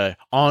just a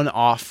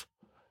on-off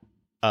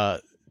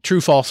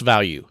true-false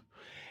value.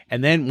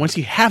 And then once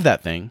you have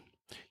that thing,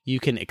 you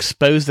can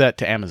expose that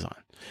to Amazon.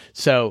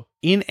 So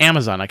in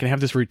Amazon, I can have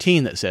this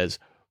routine that says,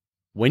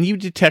 when you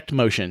detect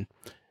motion,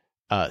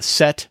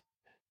 set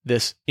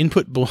this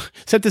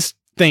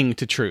thing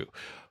to true.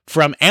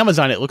 From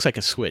Amazon, it looks like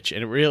a switch,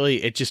 and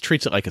it just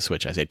treats it like a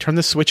switch. I say, turn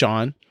the switch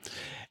on,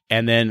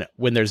 and then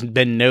when there's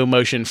been no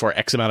motion for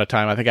X amount of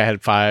time, I think I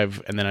had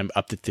 5, and then I'm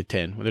up to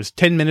 10. When there's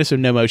 10 minutes of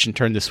no motion,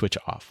 turn the switch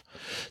off.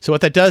 So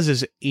what that does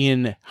is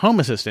in Home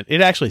Assistant,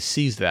 it actually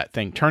sees that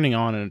thing turning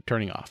on and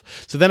turning off.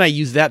 So then I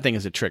use that thing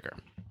as a trigger,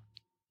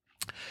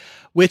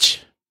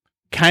 which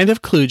kind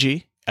of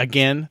kludgy.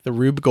 Again, the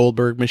Rube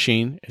Goldberg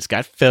machine. It's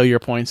got failure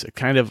points. It's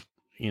kind of,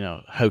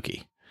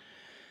 hokey.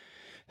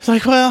 It's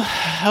like, well,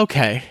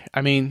 okay.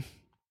 I mean,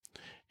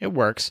 it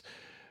works.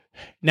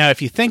 Now,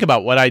 if you think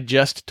about what I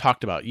just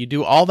talked about, you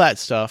do all that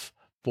stuff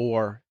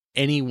for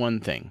any one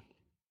thing.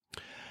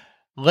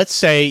 Let's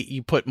say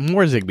you put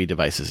more Zigbee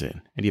devices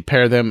in and you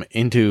pair them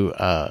into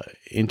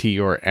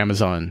your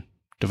Amazon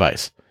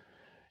device.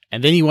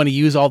 And then you want to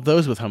use all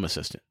those with Home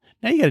Assistant.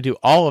 Now you got to do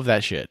all of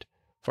that shit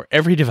for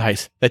every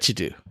device that you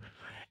do.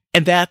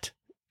 And that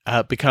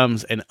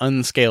becomes an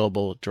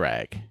unscalable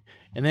drag.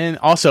 And then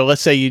also,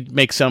 let's say you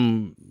make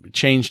some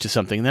change to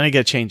something, then I got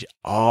to change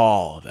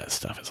all of that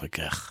stuff. It's like,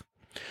 ugh.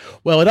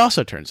 Well, it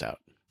also turns out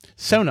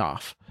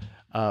Sonoff,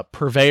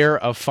 purveyor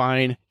of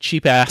fine,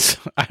 cheap-ass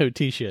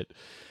IoT shit,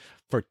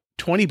 for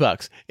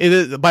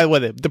 $20. By the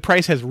way, the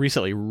price has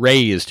recently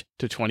raised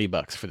to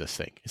 $20 for this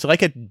thing. It's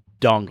like a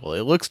dongle.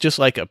 It looks just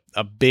like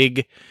a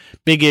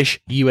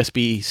big-ish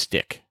USB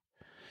stick.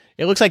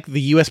 It looks like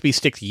the USB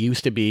sticks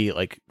used to be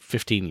like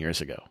 15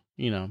 years ago,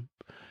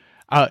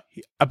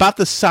 about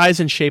the size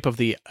and shape of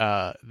the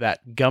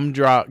that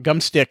gum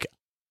stick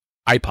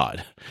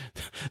iPod,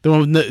 the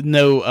one with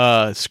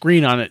no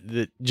screen on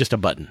it, just a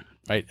button,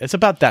 right? It's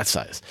about that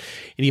size,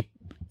 and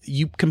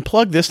you can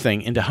plug this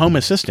thing into Home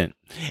Assistant,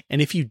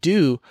 and if you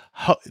do,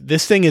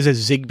 this thing is a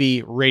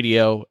Zigbee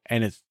radio,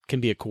 and it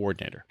can be a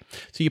coordinator.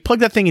 So you plug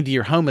that thing into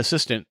your Home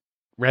Assistant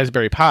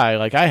Raspberry Pi,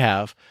 like I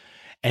have.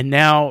 And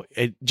now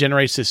it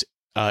generates this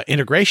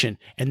integration,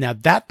 and now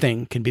that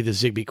thing can be the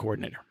Zigbee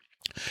coordinator.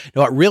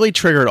 Now, what really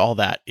triggered all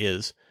that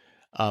is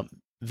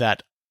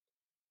that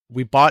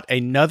we bought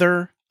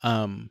another,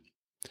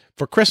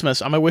 for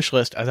Christmas on my wish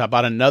list, I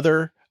bought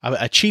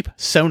a cheap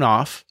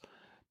Sonoff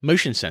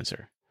motion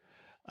sensor,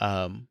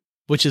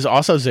 which is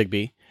also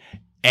Zigbee,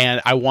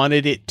 and I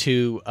wanted it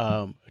to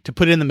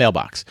put it in the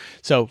mailbox.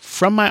 So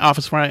from my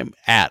office where I'm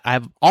at, I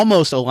have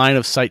almost a line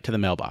of sight to the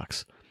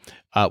mailbox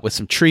with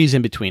some trees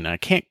in between. I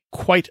can't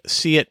quite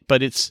see it,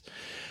 but it's,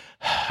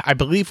 I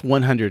believe,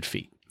 100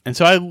 feet. And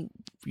so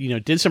I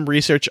did some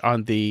research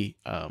on the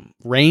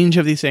range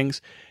of these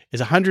things. Is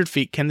 100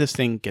 feet, can this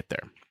thing get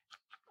there?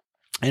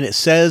 And it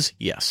says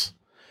yes.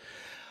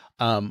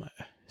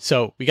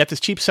 So we got this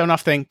cheap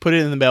Sonoff thing, put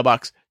it in the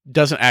mailbox,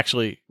 doesn't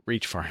actually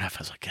reach far enough.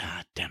 I was like,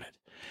 God damn it.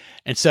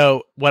 And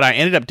so what I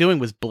ended up doing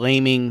was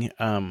blaming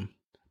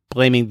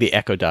the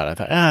Echo Dot. I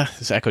thought,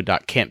 this Echo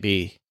Dot can't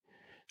be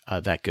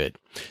that good.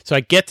 So I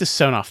get this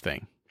Sonoff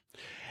thing,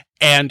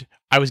 and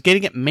I was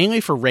getting it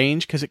mainly for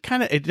range because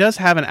it does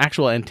have an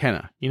actual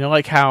antenna.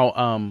 Like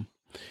how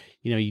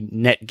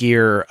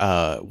Netgear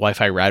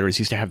Wi-Fi routers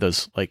used to have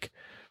those like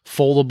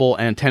foldable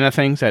antenna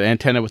things. That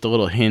antenna with the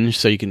little hinge,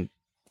 so you can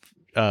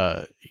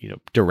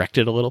direct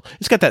it a little.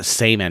 It's got that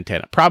same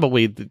antenna,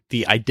 probably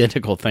the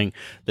identical thing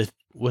that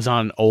was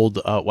on old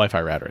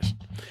Wi-Fi routers.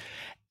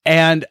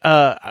 And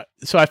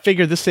so I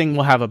figured this thing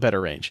will have a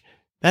better range.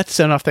 That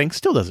Sonoff thing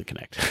still doesn't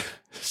connect.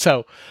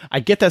 So I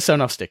get that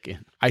Sonoff stick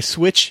in. I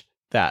switch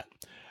that.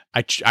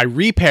 I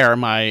repair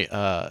my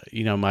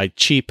my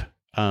cheap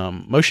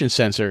motion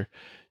sensor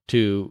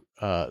to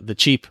the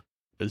cheap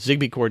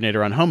Zigbee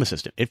coordinator on Home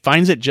Assistant. It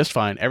finds it just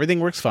fine. Everything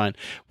works fine.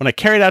 When I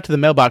carry it out to the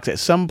mailbox, at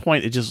some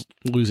point it just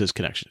loses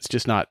connection. It's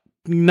just not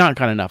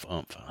got enough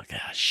oomph. I'm like,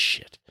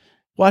 shit.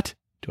 What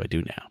do I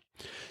do now?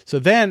 So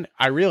then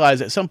I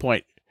realized at some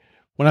point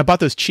when I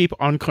bought those cheap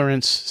on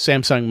clearance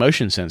Samsung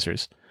motion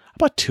sensors, I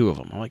bought 2 of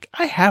them. I'm like,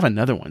 I have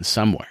another one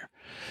somewhere.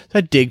 So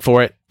I dig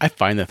for it. I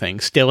find the thing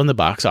still in the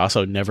box.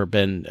 Also never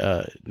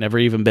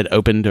even been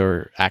opened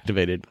or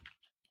activated.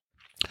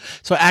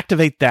 So I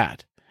activate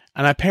that,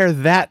 and I pair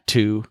that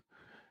to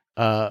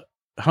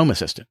Home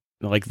Assistant,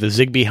 like the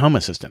Zigbee Home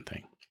Assistant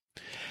thing.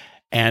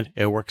 And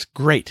it works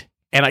great.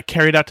 And I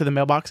carry it out to the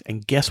mailbox,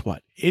 and guess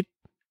what? It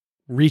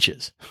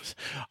reaches.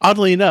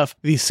 Oddly enough,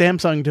 the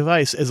Samsung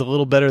device is a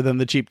little better than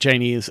the cheap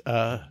Chinese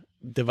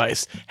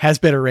device, has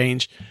better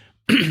range.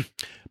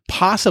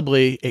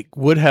 Possibly it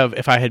would have,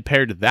 if I had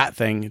paired that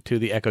thing to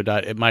the Echo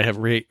Dot, it might have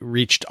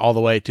reached all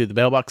the way to the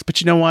mailbox.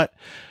 But you know what?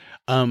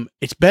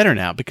 It's better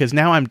now because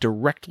now my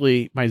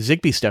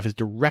Zigbee stuff is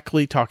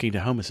directly talking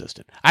to Home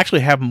Assistant. I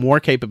actually have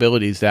more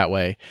capabilities that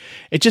way.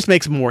 It just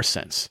makes more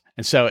sense.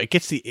 And so it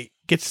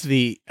gets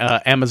the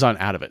Amazon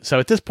out of it. So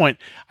at this point,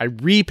 I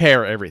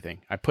repair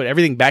everything. I put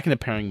everything back into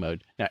pairing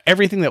mode. Now,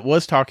 everything that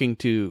was talking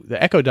to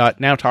the Echo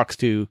Dot now talks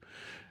to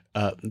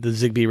the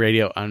Zigbee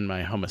radio on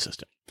my Home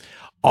Assistant.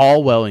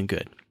 All well and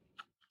good.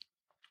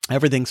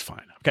 Everything's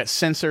fine. I've got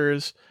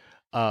sensors.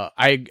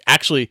 I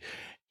actually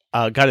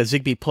got a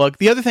Zigbee plug.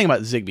 The other thing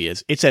about Zigbee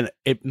is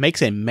it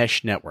makes a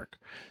mesh network.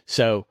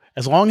 So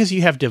as long as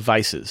you have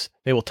devices,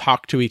 they will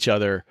talk to each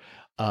other,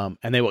 and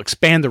they will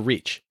expand the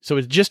reach. So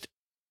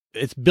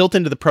it's built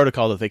into the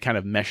protocol that they kind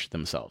of mesh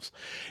themselves.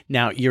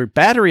 Now, your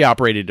battery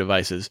operated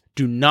devices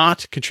do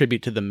not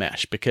contribute to the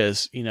mesh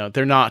because,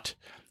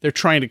 they're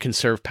trying to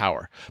conserve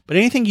power. But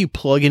anything you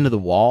plug into the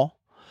wall,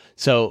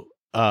 so,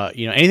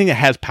 anything that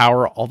has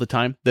power all the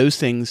time, those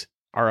things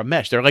are a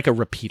mesh. They're like a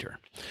repeater.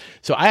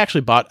 So I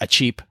actually bought a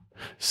cheap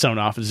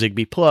Sonoff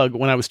Zigbee plug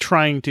when I was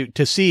trying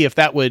to see if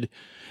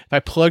I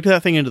plugged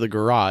that thing into the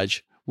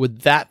garage,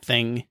 would that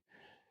thing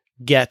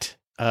get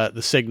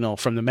the signal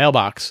from the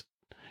mailbox?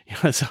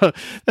 So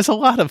there's a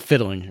lot of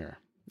fiddling here,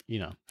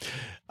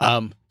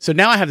 So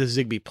now I have the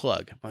Zigbee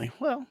plug. I'm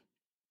like, well,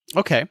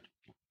 okay.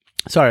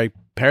 So I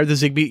paired the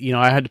Zigbee,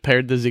 I had to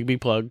pair the Zigbee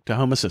plug to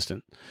Home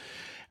Assistant.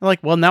 I'm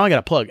like, well, now I got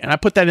a plug. And I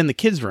put that in the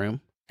kids'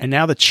 room. And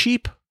now the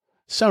cheap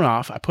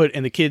Sonoff I put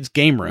in the kids'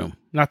 game room.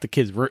 Not the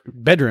kids'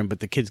 bedroom, but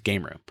the kids'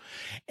 game room.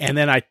 And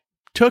then I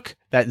took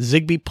that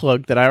Zigbee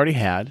plug that I already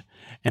had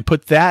and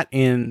put that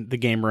in the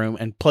game room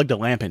and plugged a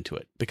lamp into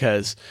it.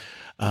 Because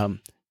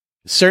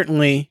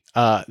certainly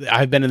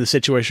I've been in the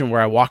situation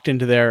where I walked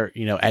into there,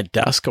 at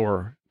dusk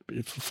or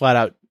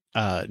flat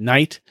out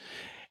night,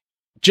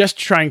 just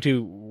trying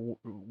to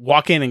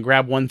walk in and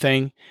grab one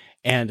thing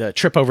and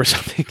trip over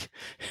something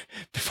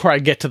before I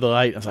get to the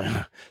light. I was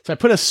like, so I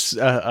put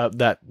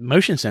that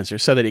motion sensor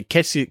so that it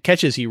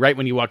catches you right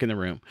when you walk in the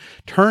room,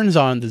 turns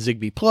on the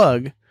Zigbee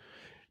plug.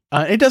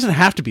 It doesn't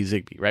have to be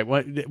Zigbee, right?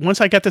 Once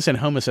I got this in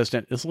Home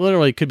Assistant, this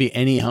literally could be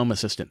any Home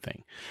Assistant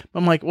thing.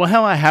 I'm like, well,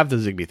 hell, I have the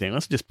Zigbee thing.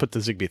 Let's just put the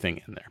Zigbee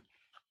thing in there.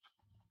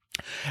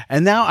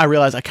 And now I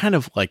realize I kind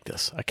of like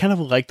this. I kind of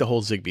like the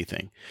whole Zigbee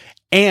thing.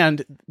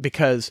 And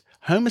because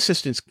Home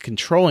Assistant's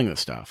controlling the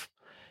stuff,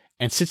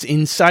 and sits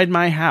inside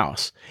my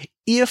house,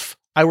 if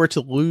I were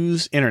to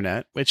lose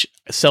internet, which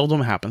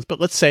seldom happens,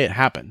 but let's say it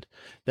happened,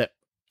 that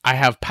I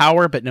have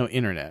power but no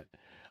internet,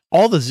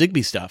 all the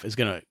Zigbee stuff is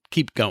going to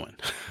keep going.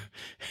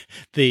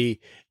 The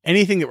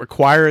anything that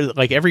requires,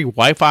 like every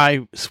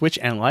Wi-Fi switch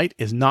and light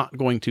is not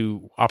going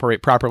to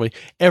operate properly.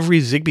 Every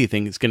Zigbee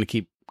thing is going to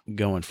keep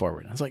going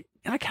forward. I was like,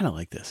 I kind of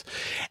like this.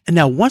 And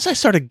now once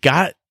I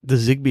got the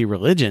Zigbee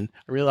religion,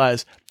 I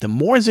realized the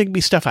more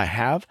Zigbee stuff I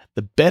have,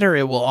 the better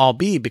it will all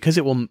be, because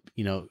it will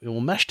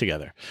mesh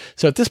together.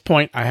 So at this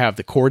point, I have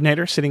the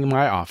coordinator sitting in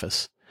my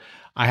office.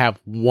 I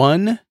have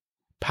one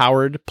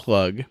powered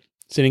plug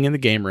sitting in the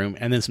game room,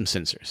 and then some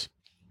sensors.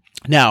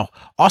 Now,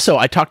 also,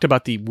 I talked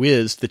about the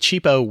Wiz, the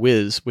cheapo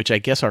Wiz, which I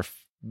guess are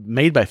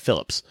made by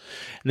Philips.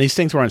 And these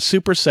things were on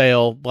super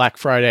sale Black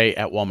Friday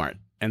at Walmart.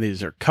 And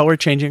these are color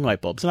changing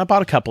light bulbs. And I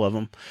bought a couple of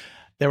them.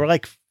 They were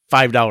like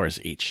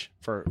 $5 each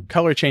for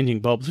color changing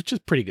bulbs, which is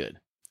pretty good.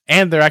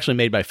 And they're actually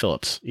made by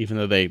Philips, even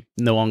though they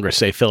no longer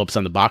say Philips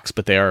on the box,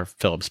 but they are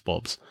Philips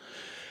bulbs.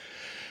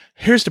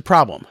 Here's the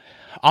problem.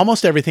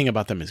 Almost everything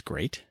about them is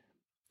great,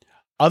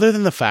 other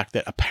than the fact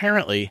that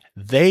apparently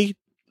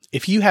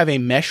if you have a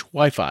mesh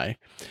Wi-Fi,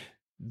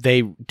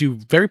 they do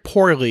very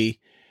poorly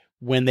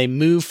when they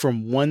move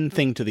from one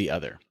thing to the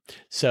other.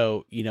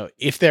 So,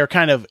 if they're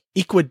kind of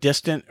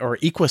equidistant or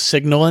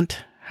equisignalant,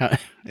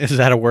 is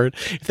that a word?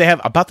 If they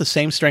have about the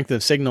same strength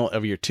of signal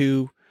of your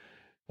two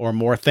or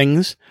more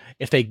things,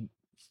 if they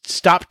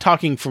stop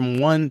talking from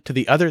one to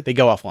the other, they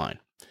go offline.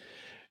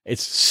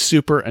 It's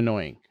super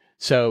annoying.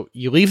 So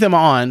you leave them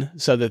on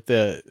so that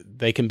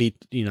they can be,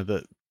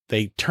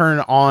 they turn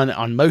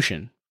on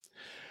motion.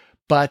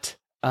 But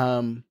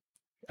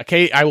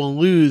okay, I will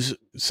lose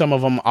some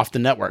of them off the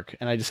network,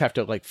 and I just have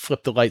to like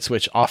flip the light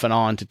switch off and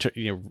on to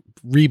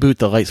reboot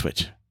the light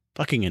switch.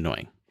 Fucking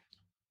annoying.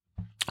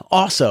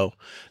 Also,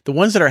 the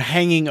ones that are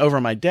hanging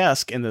over my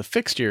desk and the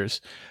fixtures,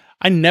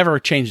 I never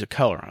change the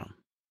color on them.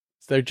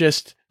 They're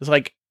just, it's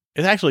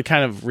actually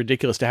kind of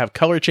ridiculous to have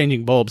color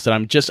changing bulbs that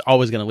I'm just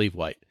always going to leave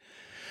white.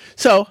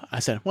 So I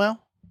said,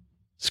 well,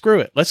 screw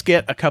it. Let's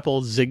get a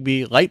couple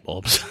Zigbee light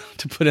bulbs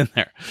to put in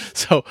there.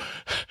 So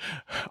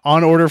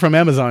on order from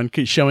Amazon,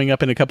 showing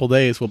up in a couple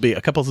days, will be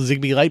a couple of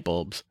Zigbee light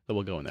bulbs that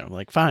will go in there. I'm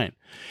like, fine.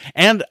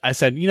 And I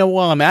said,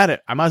 while I'm at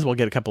it, I might as well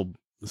get a couple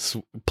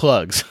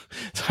plugs.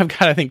 So I've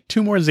got, I think,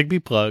 2 more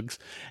Zigbee plugs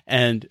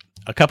and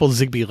a couple of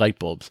Zigbee light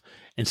bulbs.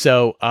 And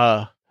so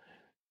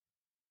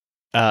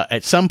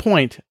at some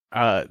point,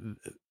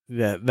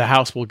 the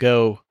house will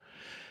go.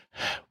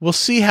 We'll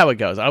see how it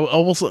goes. I'm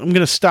going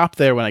to stop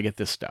there when I get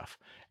this stuff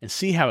and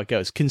see how it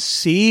goes.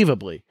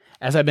 Conceivably,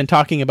 as I've been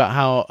talking about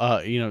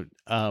how,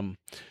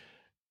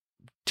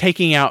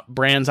 taking out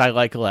brands I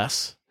like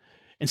less,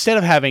 instead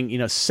of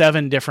having,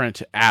 7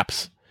 different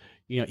apps,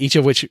 each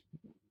of which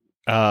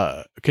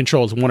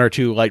controls 1 or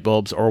 2 light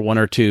bulbs or 1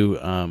 or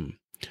 2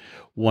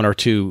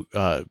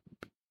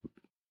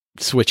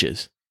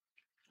 switches.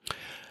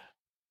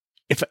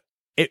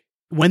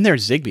 When they're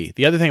Zigbee,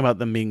 the other thing about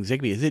them being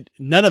Zigbee is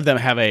none of them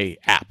have a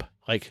app.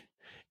 Like,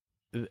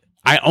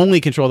 I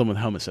only control them with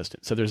Home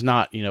Assistant. So there's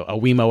not, a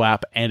Wemo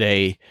app and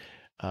a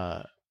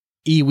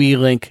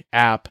eWeLink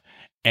app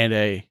and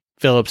a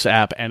Philips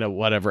app and a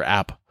whatever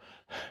app,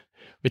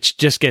 which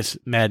just gets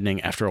maddening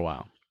after a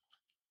while.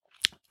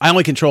 I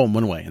only control them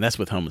one way, and that's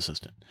with Home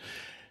Assistant.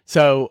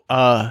 So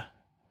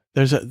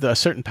there's a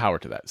certain power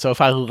to that. So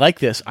if I like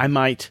this, I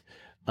might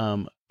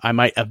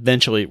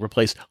eventually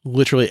replace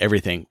literally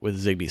everything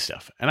with Zigbee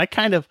stuff. And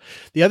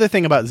the other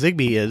thing about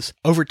Zigbee is,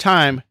 over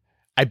time,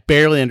 I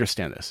barely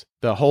understand this.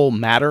 The whole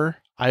Matter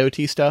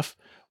IoT stuff,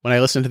 when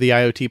I listen to the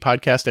IoT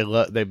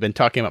podcast, they've been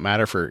talking about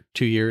Matter for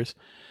 2 years.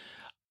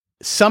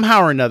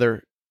 Somehow or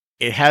another,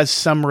 it has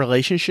some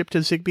relationship to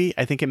Zigbee.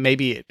 I think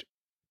it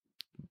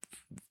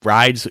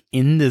rides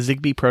in the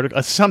Zigbee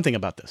protocol, something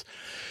about this.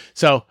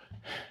 So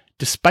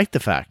despite the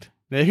fact,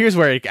 now here's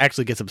where it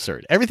actually gets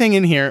absurd. Everything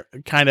in here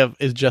kind of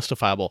is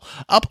justifiable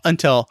up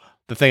until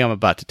the thing I'm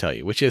about to tell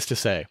you, which is to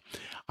say,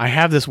 I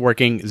have this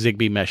working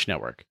Zigbee mesh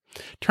network.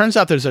 Turns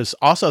out there's this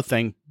also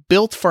thing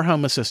built for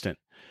Home Assistant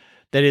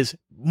that is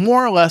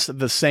more or less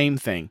the same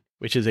thing,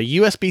 which is a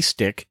USB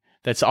stick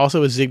that's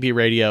also a Zigbee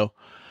radio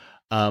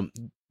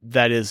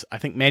that is, I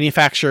think,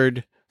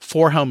 manufactured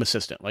for Home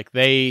Assistant. Like,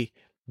 they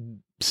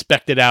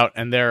spec'd it out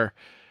and they're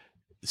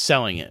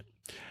selling it.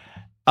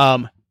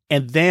 And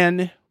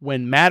then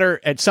when Matter,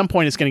 at some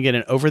point, it's going to get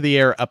an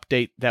over-the-air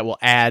update that will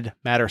add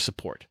Matter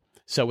support.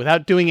 So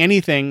without doing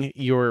anything,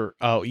 you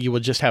will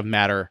just have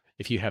Matter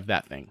if you have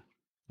that thing.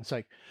 It's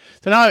like,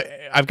 so now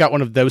I've got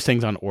one of those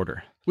things on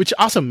order, which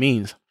also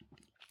means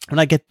when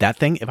I get that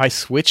thing, if I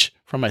switch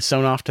from my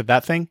Sonoff to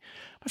that thing,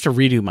 I have to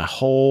redo my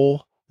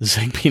whole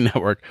Zigbee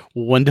network,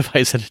 one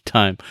device at a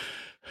time,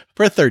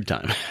 for a third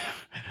time.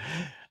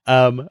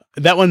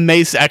 That one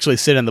may actually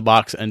sit in the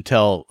box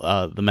until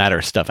the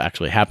Matter stuff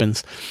actually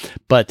happens.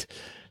 But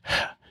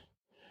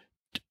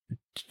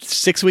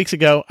 6 weeks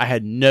ago, I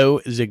had no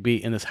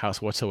Zigbee in this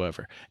house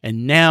whatsoever.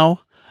 And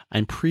now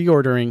I'm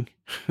pre-ordering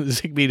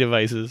Zigbee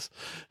devices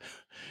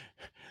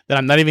that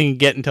I'm not even going to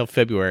get until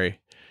February.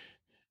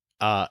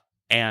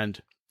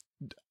 And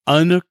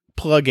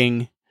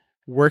unplugging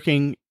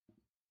working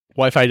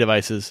Wi-Fi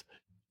devices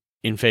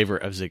in favor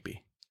of Zigbee.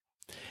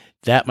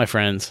 That, my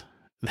friends,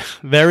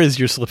 there is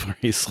your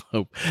slippery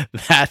slope.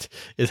 That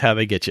is how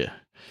they get you.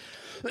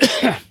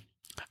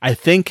 I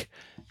think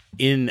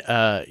in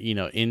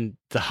in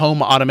the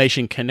home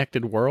automation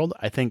connected world,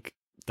 I think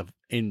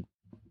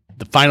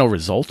the final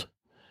result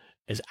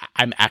is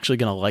I'm actually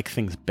going to like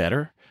things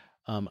better.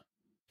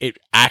 It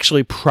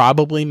actually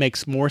probably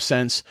makes more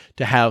sense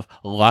to have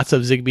lots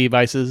of Zigbee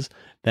devices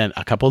than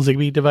a couple of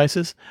Zigbee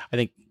devices. I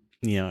think,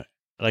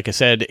 like I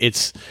said,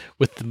 it's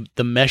with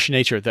the mesh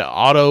nature, the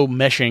auto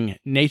meshing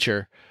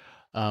nature,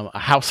 a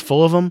house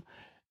full of them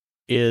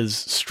is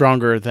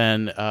stronger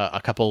than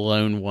a couple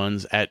lone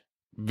ones at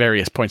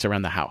various points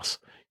around the house.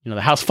 The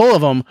house full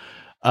of them,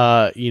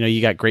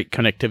 you got great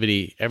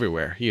connectivity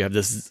everywhere. You have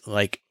this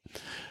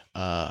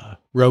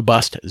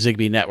robust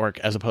Zigbee network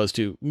as opposed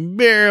to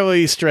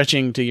barely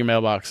stretching to your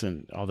mailbox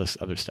and all this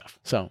other stuff.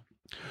 So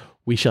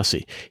we shall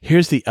see.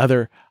 Here's the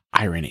other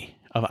irony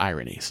of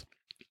ironies.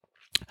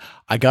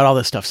 I got all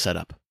this stuff set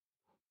up.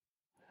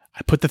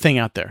 I put the thing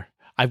out there.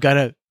 I've got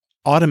an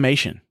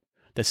automation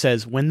that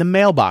says when the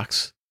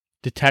mailbox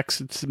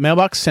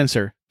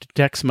sensor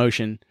detects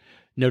motion,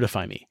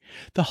 notify me.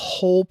 The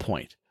whole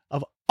point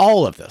of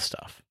all of this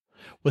stuff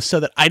was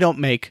so that I don't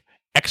make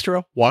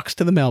extra walks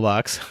to the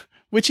mailbox,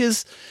 which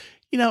is,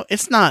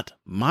 it's not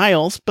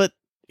miles, but,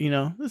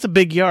 it's a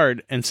big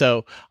yard. And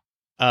so,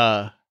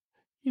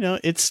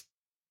 it's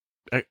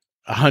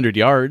 100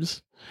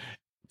 yards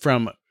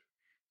from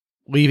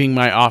leaving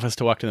my office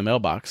to walk to the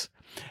mailbox.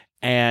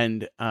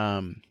 And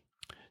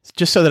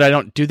just so that I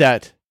don't do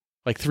that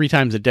like 3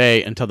 times a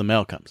day until the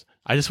mail comes.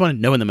 I just want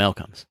to know when the mail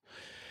comes.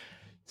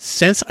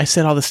 Since I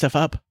set all this stuff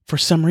up, for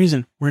some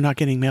reason, we're not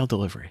getting mail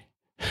delivery.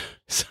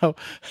 So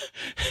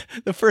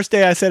the first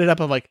day I set it up,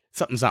 I'm like,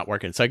 something's not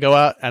working. So I go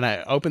out and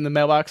I open the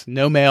mailbox,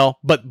 no mail,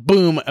 but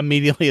boom,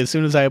 immediately as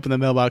soon as I open the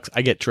mailbox,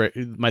 I get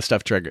my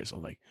stuff triggers.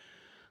 I'm like,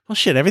 well,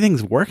 shit,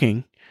 everything's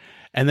working.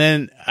 And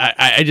then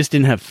I just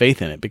didn't have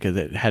faith in it because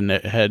it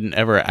hadn't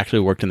ever actually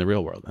worked in the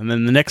real world. And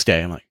then the next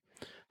day I'm like,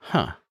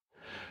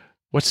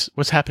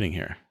 what's happening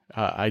here?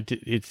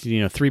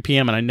 It's 3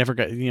 p.m. and I never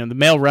got, the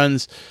mail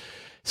runs.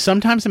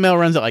 Sometimes the mail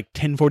runs at like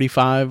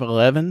 10:45,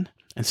 11,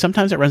 and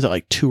sometimes it runs at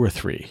like 2 or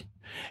 3.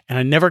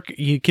 And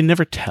you can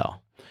never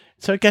tell.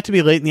 So it got to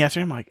be late in the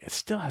afternoon. I'm like, it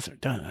still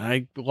hasn't done. And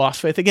I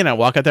lost faith again. I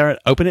walk out there,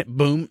 open it,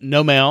 boom,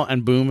 no mail,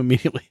 and boom,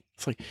 immediately.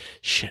 It's like,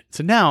 shit.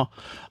 So now,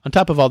 on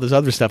top of all this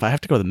other stuff, I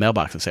have to go to the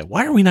mailbox and say,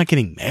 why are we not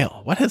getting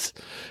mail? What has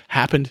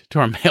happened to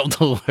our mail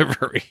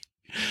delivery?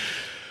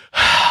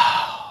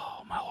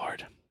 Oh, my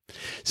Lord.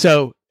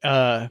 So,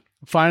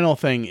 final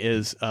thing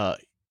is,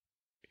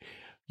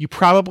 you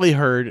probably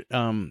heard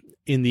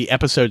in the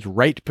episodes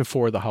right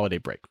before the holiday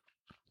break.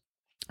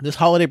 This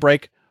holiday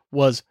break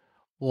was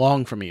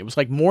long for me. It was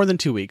like more than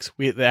 2 weeks.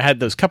 I had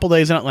those couple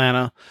days in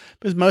Atlanta.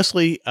 It was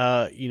mostly,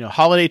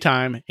 holiday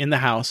time in the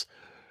house.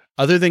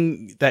 Other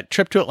than that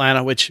trip to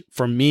Atlanta, which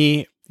for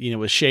me,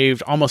 was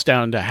shaved almost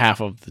down to half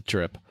of the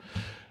trip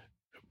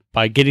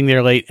by getting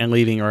there late and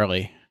leaving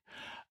early.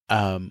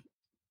 What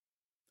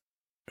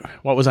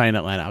was I in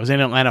Atlanta? I was in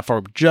Atlanta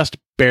for just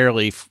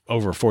barely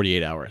over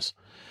 48 hours.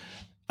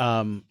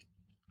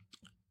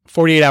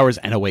 48 hours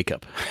and a wake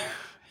up.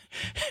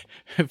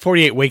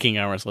 48 waking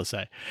hours, let's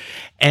say.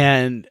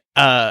 And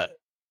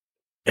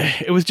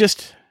it was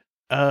just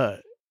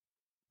so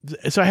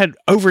I had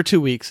over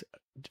 2 weeks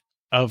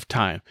of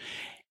time.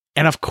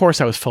 And of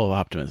course I was full of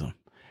optimism.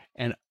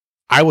 And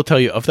I will tell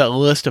you, of that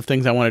list of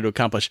things I wanted to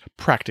accomplish,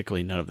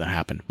 practically none of that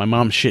happened. My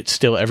mom's shit's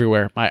still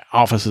everywhere. My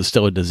office is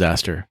still a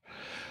disaster.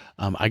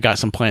 I got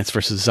some Plants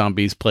vs.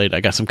 Zombies played.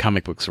 I got some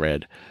comic books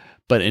read.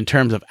 But in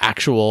terms of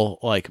actual,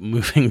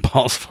 moving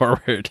balls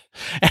forward,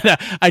 and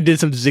I did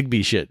some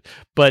Zigbee shit.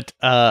 But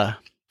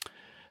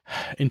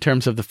in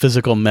terms of the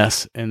physical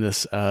mess in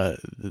this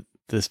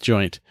this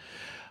joint,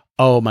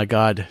 oh my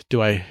God,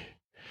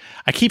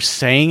 I keep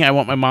saying I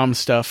want my mom's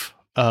stuff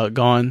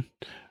gone,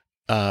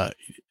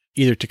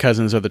 either to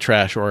cousins or the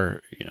trash,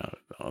 or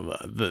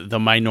the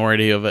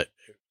minority of it,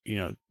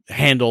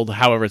 handled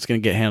however it's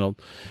going to get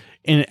handled.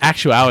 In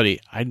actuality,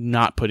 I'm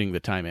not putting the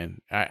time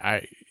in.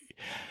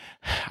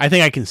 I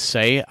think I can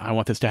say I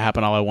want this to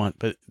happen all I want,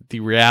 but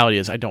the reality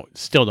is I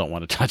still don't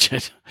want to touch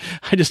it.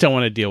 I just don't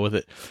want to deal with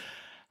it.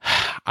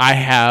 I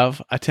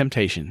have a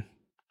temptation.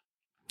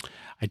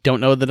 I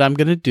don't know that I'm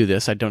going to do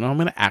this. I don't know I'm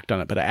going to act on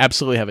it, but I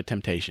absolutely have a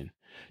temptation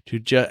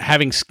to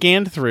having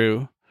scanned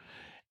through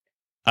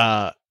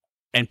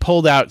and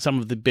pulled out some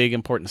of the big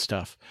important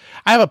stuff.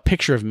 I have a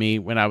picture of me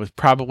when I was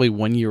probably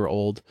 1 year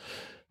old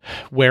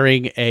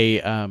wearing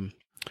a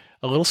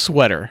little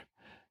sweater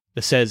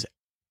that says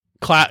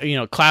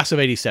class of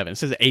 87. It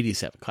says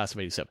 87, class of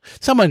 87.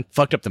 Someone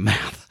fucked up the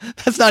math.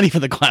 That's not even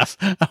the class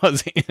I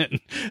was in.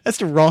 That's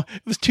the wrong.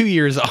 It was 2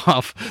 years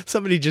off.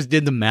 Somebody just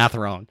did the math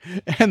wrong,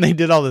 and they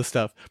did all this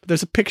stuff. But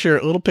there's a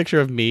little picture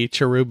of me,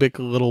 cherubic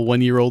little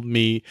 1 year old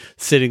me,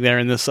 sitting there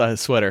in this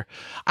sweater.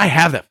 I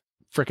have that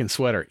freaking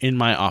sweater in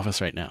my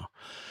office right now.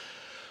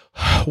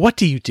 What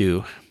do you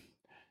do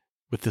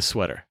with this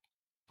sweater?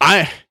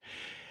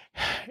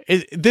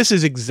 this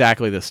is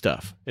exactly the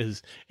stuff.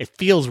 It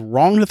feels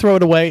wrong to throw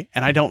it away,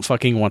 and I don't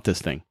fucking want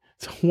this thing.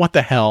 So what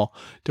the hell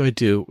do I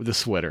do with the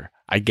sweater?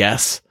 I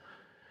guess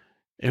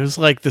it was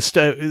like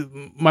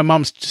my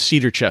mom's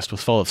cedar chest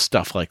was full of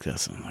stuff like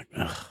this. I'm like,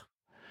 ugh.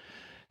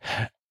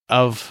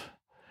 Of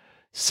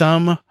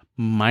some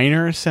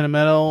minor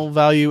sentimental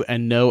value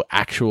and no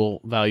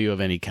actual value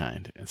of any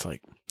kind. It's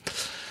like,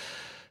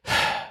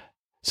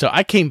 so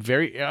I came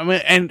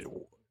and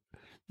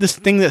this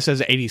thing that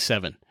says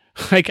 87,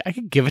 like I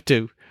could give it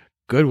to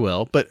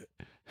Goodwill, but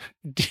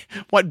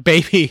what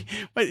do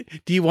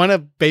you want a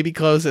baby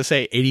clothes that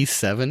say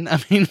 87? I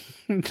mean,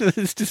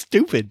 it's just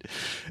stupid.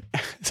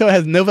 So it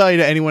has no value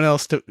to anyone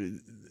else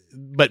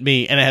but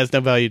me, and it has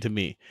no value to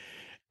me.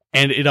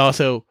 And it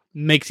also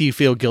makes you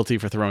feel guilty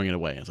for throwing it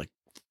away. It's like,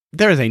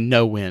 there is a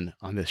no-win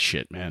on this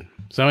shit, man.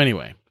 So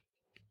anyway,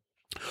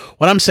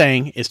 what I'm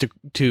saying is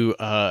to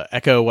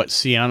echo what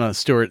Sienna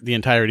Stewart, the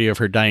entirety of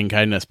her Dying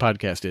Kindness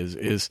podcast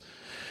is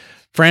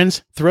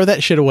friends, throw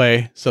that shit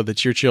away so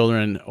that your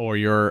children or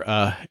your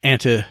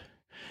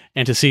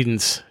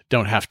antecedents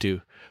don't have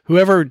to.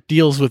 Whoever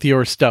deals with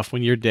your stuff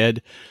when you're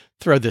dead,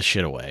 throw this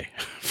shit away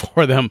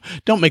for them.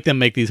 Don't make them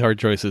make these hard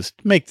choices.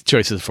 Make the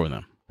choices for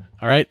them.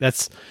 All right?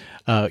 That's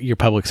your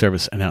public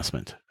service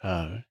announcement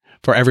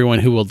for everyone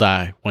who will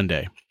die one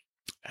day,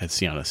 as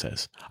Sienna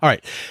says. All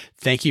right.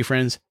 Thank you,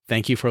 friends.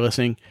 Thank you for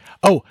listening.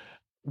 Oh,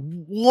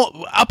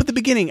 up at the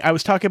beginning, I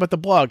was talking about the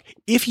blog.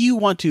 If you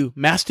want to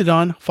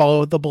Mastodon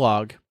follow the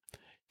blog,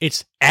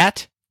 it's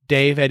at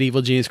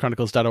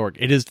dave@evilgeniuschronicles.org.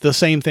 It is the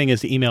same thing as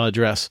the email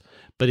address,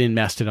 but in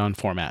Mastodon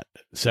format.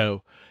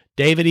 So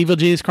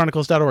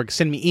dave@evilgeniuschronicles.org.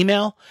 Send me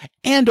email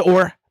and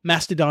or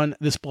Mastodon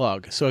this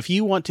blog. So if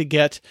you want to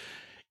get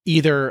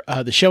either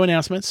the show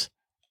announcements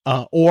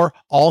or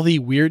all the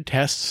weird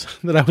tests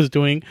that I was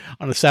doing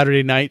on a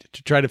Saturday night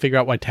to try to figure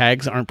out why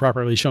tags aren't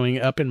properly showing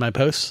up in my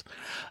posts,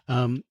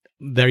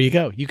 there you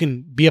go. You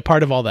can be a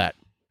part of all that.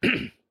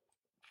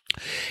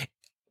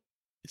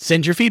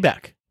 Send your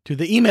feedback to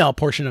the email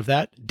portion of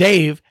that,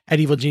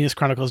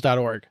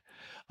 dave@evilgeniuschronicles.org.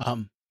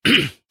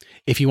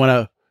 If you want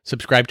to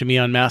subscribe to me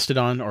on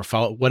Mastodon or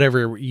follow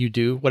whatever you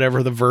do,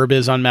 whatever the verb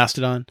is on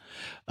Mastodon,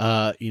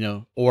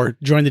 or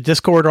join the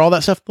Discord or all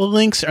that stuff, the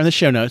links are in the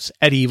show notes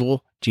at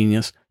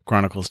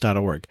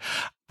evilgeniuschronicles.org.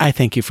 I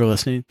thank you for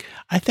listening.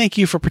 I thank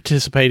you for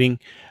participating.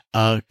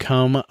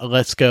 Come,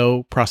 let's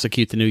go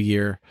prosecute the new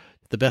year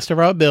the best of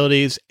our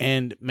abilities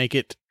and make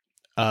it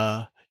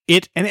and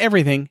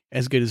everything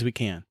as good as we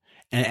can.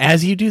 And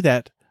as you do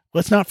that,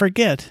 let's not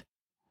forget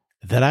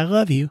that I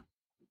love you.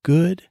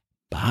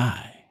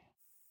 Goodbye.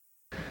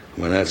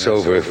 When that's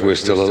over, if we're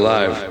still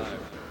alive,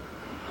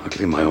 I'll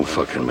clean my own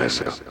fucking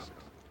mess up.